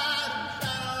beside him,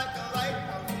 shine like a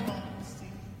lighthouse on the sea.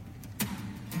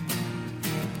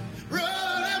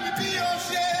 Run, let me be your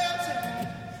shelter,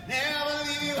 never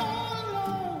leave you all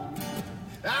alone.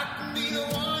 I can be the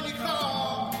one you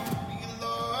call, be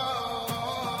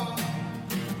Lord.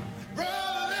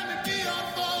 Brother, let me be your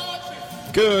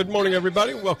fortress. Good morning,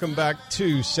 everybody. Welcome back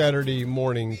to Saturday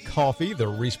Morning Coffee, the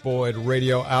Reese Boyd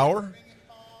Radio Hour.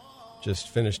 Just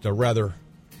finished a rather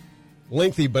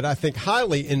lengthy, but I think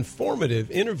highly informative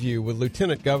interview with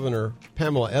Lieutenant Governor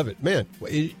Pamela Evette. Man,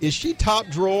 is she top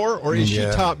drawer or is she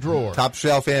top drawer? Top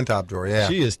shelf and top drawer, yeah.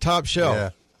 She is top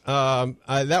shelf. Yeah.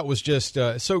 That was just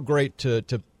so great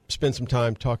to spend some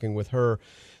time talking with her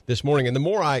this morning. And the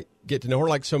more I get to know her,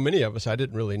 like so many of us, I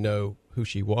didn't really know who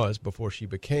she was before she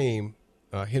became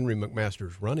Henry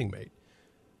McMaster's running mate.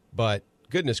 But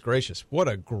goodness gracious, what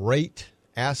a great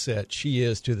asset she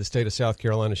is to the state of South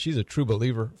Carolina. She's a true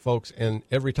believer, folks, and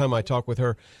every time I talk with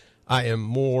her, I am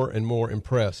more and more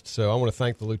impressed. So I want to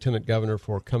thank the Lieutenant Governor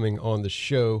for coming on the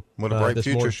show. What a bright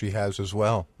future morning. She has as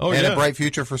well. Oh, and yeah. a bright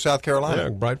future for South Carolina. Yeah,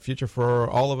 a bright future for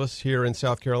all of us here in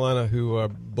South Carolina who are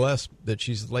blessed that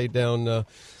she's laid down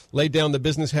the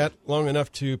business hat long enough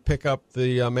to pick up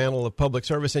the mantle of public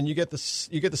service. And you get the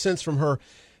sense from her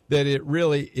that it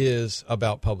really is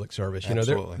about public service. You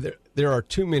Absolutely. know, there are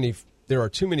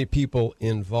too many people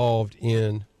involved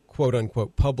in quote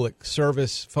unquote public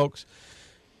service, folks.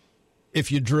 If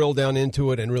you drill down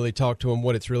into it and really talk to them,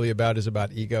 what it's really about is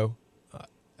about ego.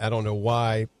 I don't know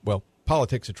why. Well,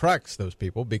 politics attracts those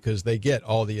people because they get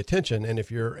all the attention. And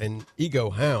if you're an ego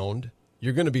hound,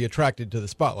 you're going to be attracted to the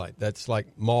spotlight. That's like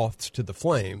moths to the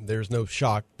flame. There's no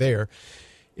shock there.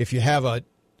 If you have a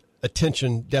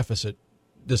attention deficit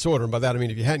disorder, and by that I mean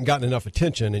if you hadn't gotten enough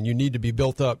attention and you need to be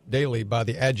built up daily by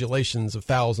the adulations of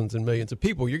thousands and millions of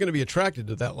people, you're going to be attracted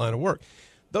to that line of work.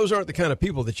 Those aren't the kind of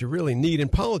people that you really need in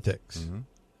politics. Mm-hmm.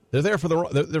 They're there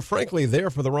they're frankly there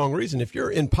for the wrong reason. If you're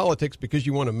in politics because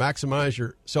you want to maximize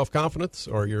your self-confidence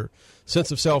or your sense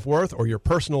of self-worth or your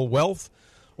personal wealth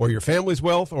or your family's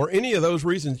wealth or any of those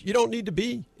reasons, you don't need to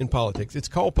be in politics. It's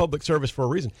called public service for a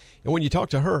reason. And when you talk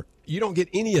to her, you don't get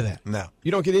any of that. No.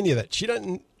 You don't get any of that. She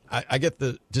doesn't. I get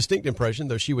the distinct impression,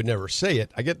 though she would never say it,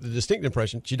 I get the distinct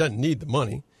impression she doesn't need the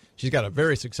money. She's got a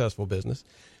very successful business.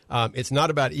 It's not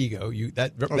about ego. She's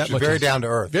very down to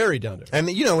earth. Very down to earth. And,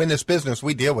 you know, in this business,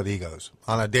 we deal with egos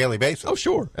on a daily basis. Oh,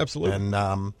 sure. Absolutely.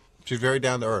 And she's very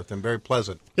down to earth and very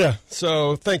pleasant. Yeah.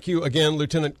 So thank you again,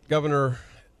 Lieutenant Governor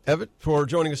Evitt, for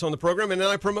joining us on the program, and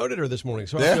I promoted her this morning,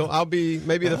 so I feel I'll be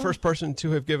maybe the first person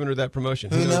to have given her that promotion.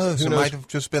 Who knows? It might have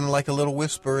just been like a little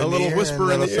whisper in the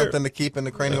ear, something to keep in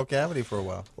the cranial cavity for a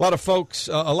while. A lot of folks,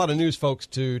 a lot of news folks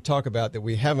to talk about that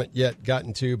we haven't yet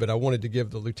gotten to, but I wanted to give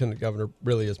the Lieutenant Governor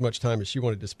really as much time as she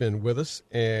wanted to spend with us,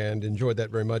 and enjoyed that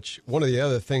very much. One of the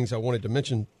other things I wanted to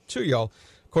mention to y'all,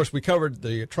 of course, we covered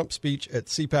the Trump speech at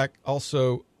CPAC.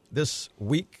 Also, this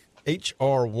week,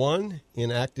 H.R. 1,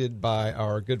 enacted by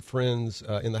our good friends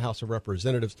in the House of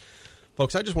Representatives.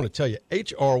 Folks, I just want to tell you,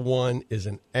 H.R. 1 is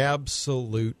an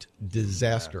absolute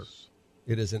disaster. Yes.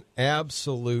 It is an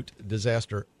absolute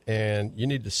disaster, and you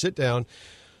need to sit down,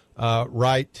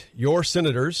 write your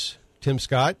senators, Tim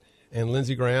Scott and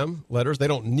Lindsey Graham, letters. They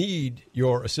don't need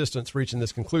your assistance reaching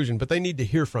this conclusion, but they need to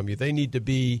hear from you. They need to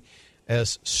be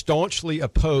as staunchly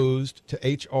opposed to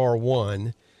H.R.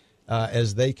 1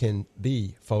 as they can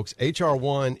be, folks. H.R.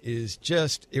 1 is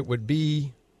just, it would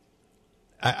be,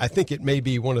 I think it may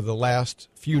be one of the last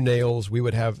few nails we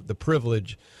would have the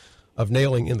privilege of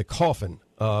nailing in the coffin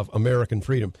of American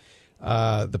freedom.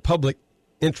 The Public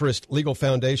Interest Legal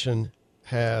Foundation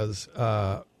has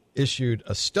issued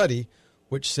a study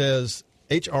which says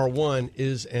H.R. 1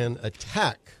 is an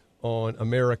attack on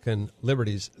American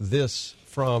liberties. This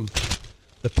from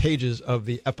the pages of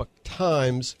the Epoch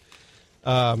Times.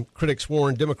 Critics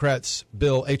warn Democrats'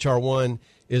 bill H.R. 1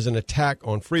 is an attack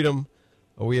on freedom.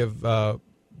 We have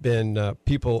been,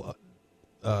 people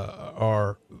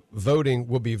are voting,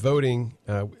 will be voting.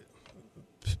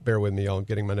 Bear with me, y'all. I'm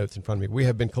getting my notes in front of me. We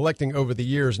have been collecting over the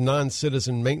years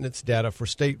non-citizen maintenance data for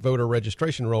state voter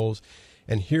registration rolls,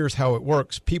 and here's how it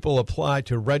works. People apply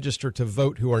to register to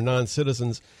vote who are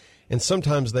non-citizens, and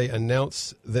sometimes they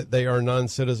announce that they are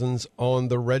non-citizens on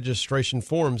the registration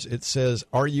forms. It says,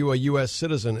 are you a U.S.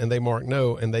 citizen? And they mark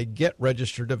no, and they get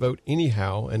registered to vote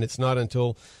anyhow, and it's not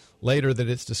until later that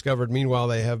it's discovered. Meanwhile,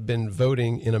 they have been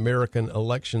voting in American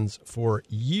elections for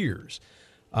years.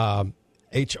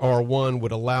 H.R. 1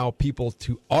 would allow people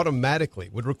to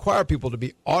would require people to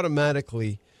be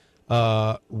automatically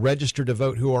registered to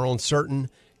vote who are on certain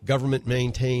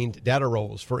government-maintained data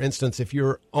rolls. For instance, if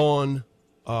you're on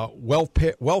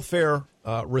welfare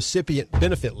recipient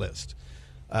benefit list,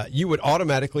 you would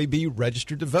automatically be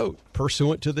registered to vote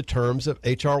pursuant to the terms of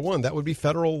H.R. 1. That would be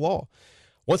federal law.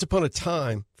 Once upon a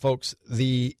time, folks,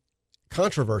 the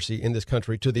controversy in this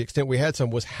country, to the extent we had some,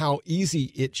 was how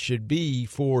easy it should be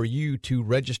for you to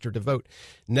register to vote.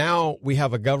 Now we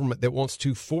have a government that wants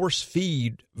to force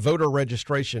feed voter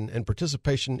registration and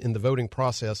participation in the voting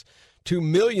process to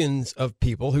millions of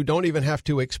people who don't even have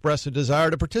to express a desire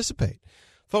to participate.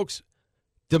 Folks,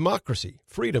 democracy,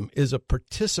 freedom is a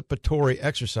participatory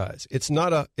exercise. It's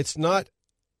not a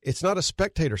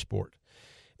spectator sport.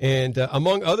 And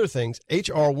among other things,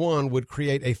 H.R. 1 would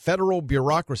create a federal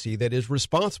bureaucracy that is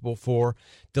responsible for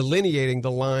delineating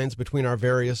the lines between our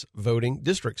various voting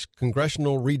districts.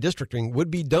 Congressional redistricting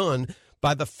would be done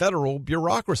by the federal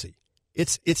bureaucracy.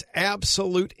 It's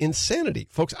absolute insanity.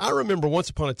 Folks, I remember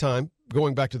once upon a time,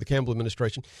 going back to the Campbell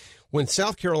administration, when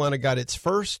South Carolina got its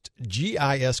first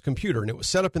GIS computer, and it was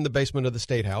set up in the basement of the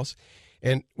State House.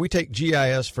 And we take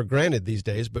GIS for granted these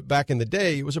days, but back in the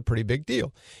day, it was a pretty big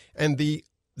deal. And the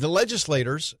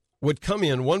legislators would come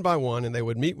in one by one, and they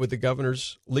would meet with the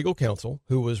governor's legal counsel,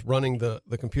 who was running the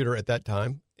computer at that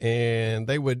time, and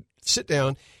they would sit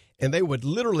down, and they would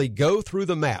literally go through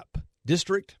the map,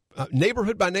 district,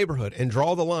 neighborhood by neighborhood, and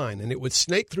draw the line. And it would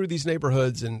snake through these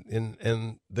neighborhoods,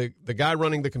 and the guy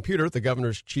running the computer, the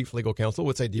governor's chief legal counsel,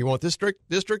 would say, do you want this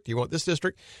district? Do you want this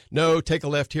district? No, take a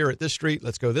left here at this street.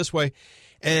 Let's go this way.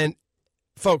 And,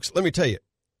 folks, let me tell you,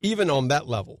 even on that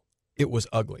level, it was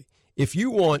ugly. If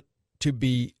you want to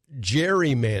be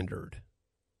gerrymandered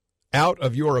out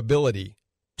of your ability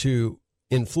to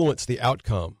influence the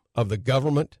outcome of the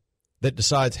government that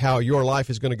decides how your life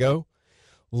is going to go,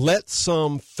 let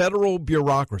some federal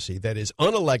bureaucracy that is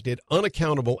unelected,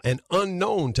 unaccountable, and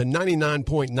unknown to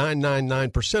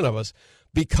 99.999% of us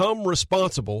become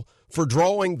responsible for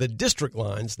drawing the district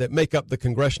lines that make up the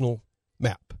congressional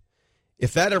map.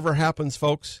 If that ever happens,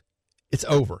 folks, it's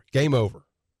over. Game over.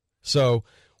 So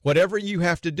whatever you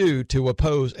have to do to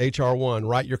oppose H.R. 1,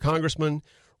 write your congressman,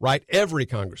 write every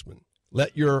congressman.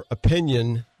 Let your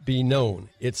opinion be known.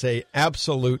 It's an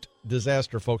absolute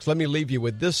disaster, folks. Let me leave you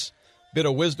with this bit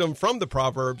of wisdom from the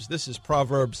Proverbs. This is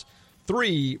Proverbs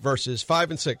 3, verses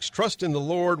 5 and 6. Trust in the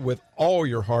Lord with all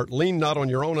your heart. Lean not on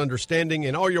your own understanding.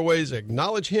 In all your ways,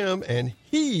 acknowledge him, and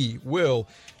he will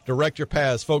direct your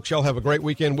paths. Folks, y'all have a great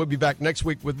weekend. We'll be back next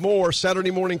week with more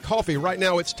Saturday Morning Coffee. Right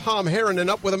now, it's Tom Herron and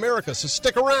Up with America, so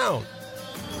stick around.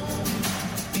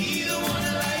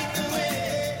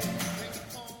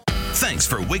 Thanks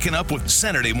for waking up with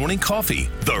Saturday Morning Coffee,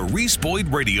 the Reese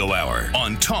Boyd Radio Hour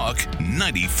on Talk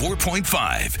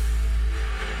 94.5.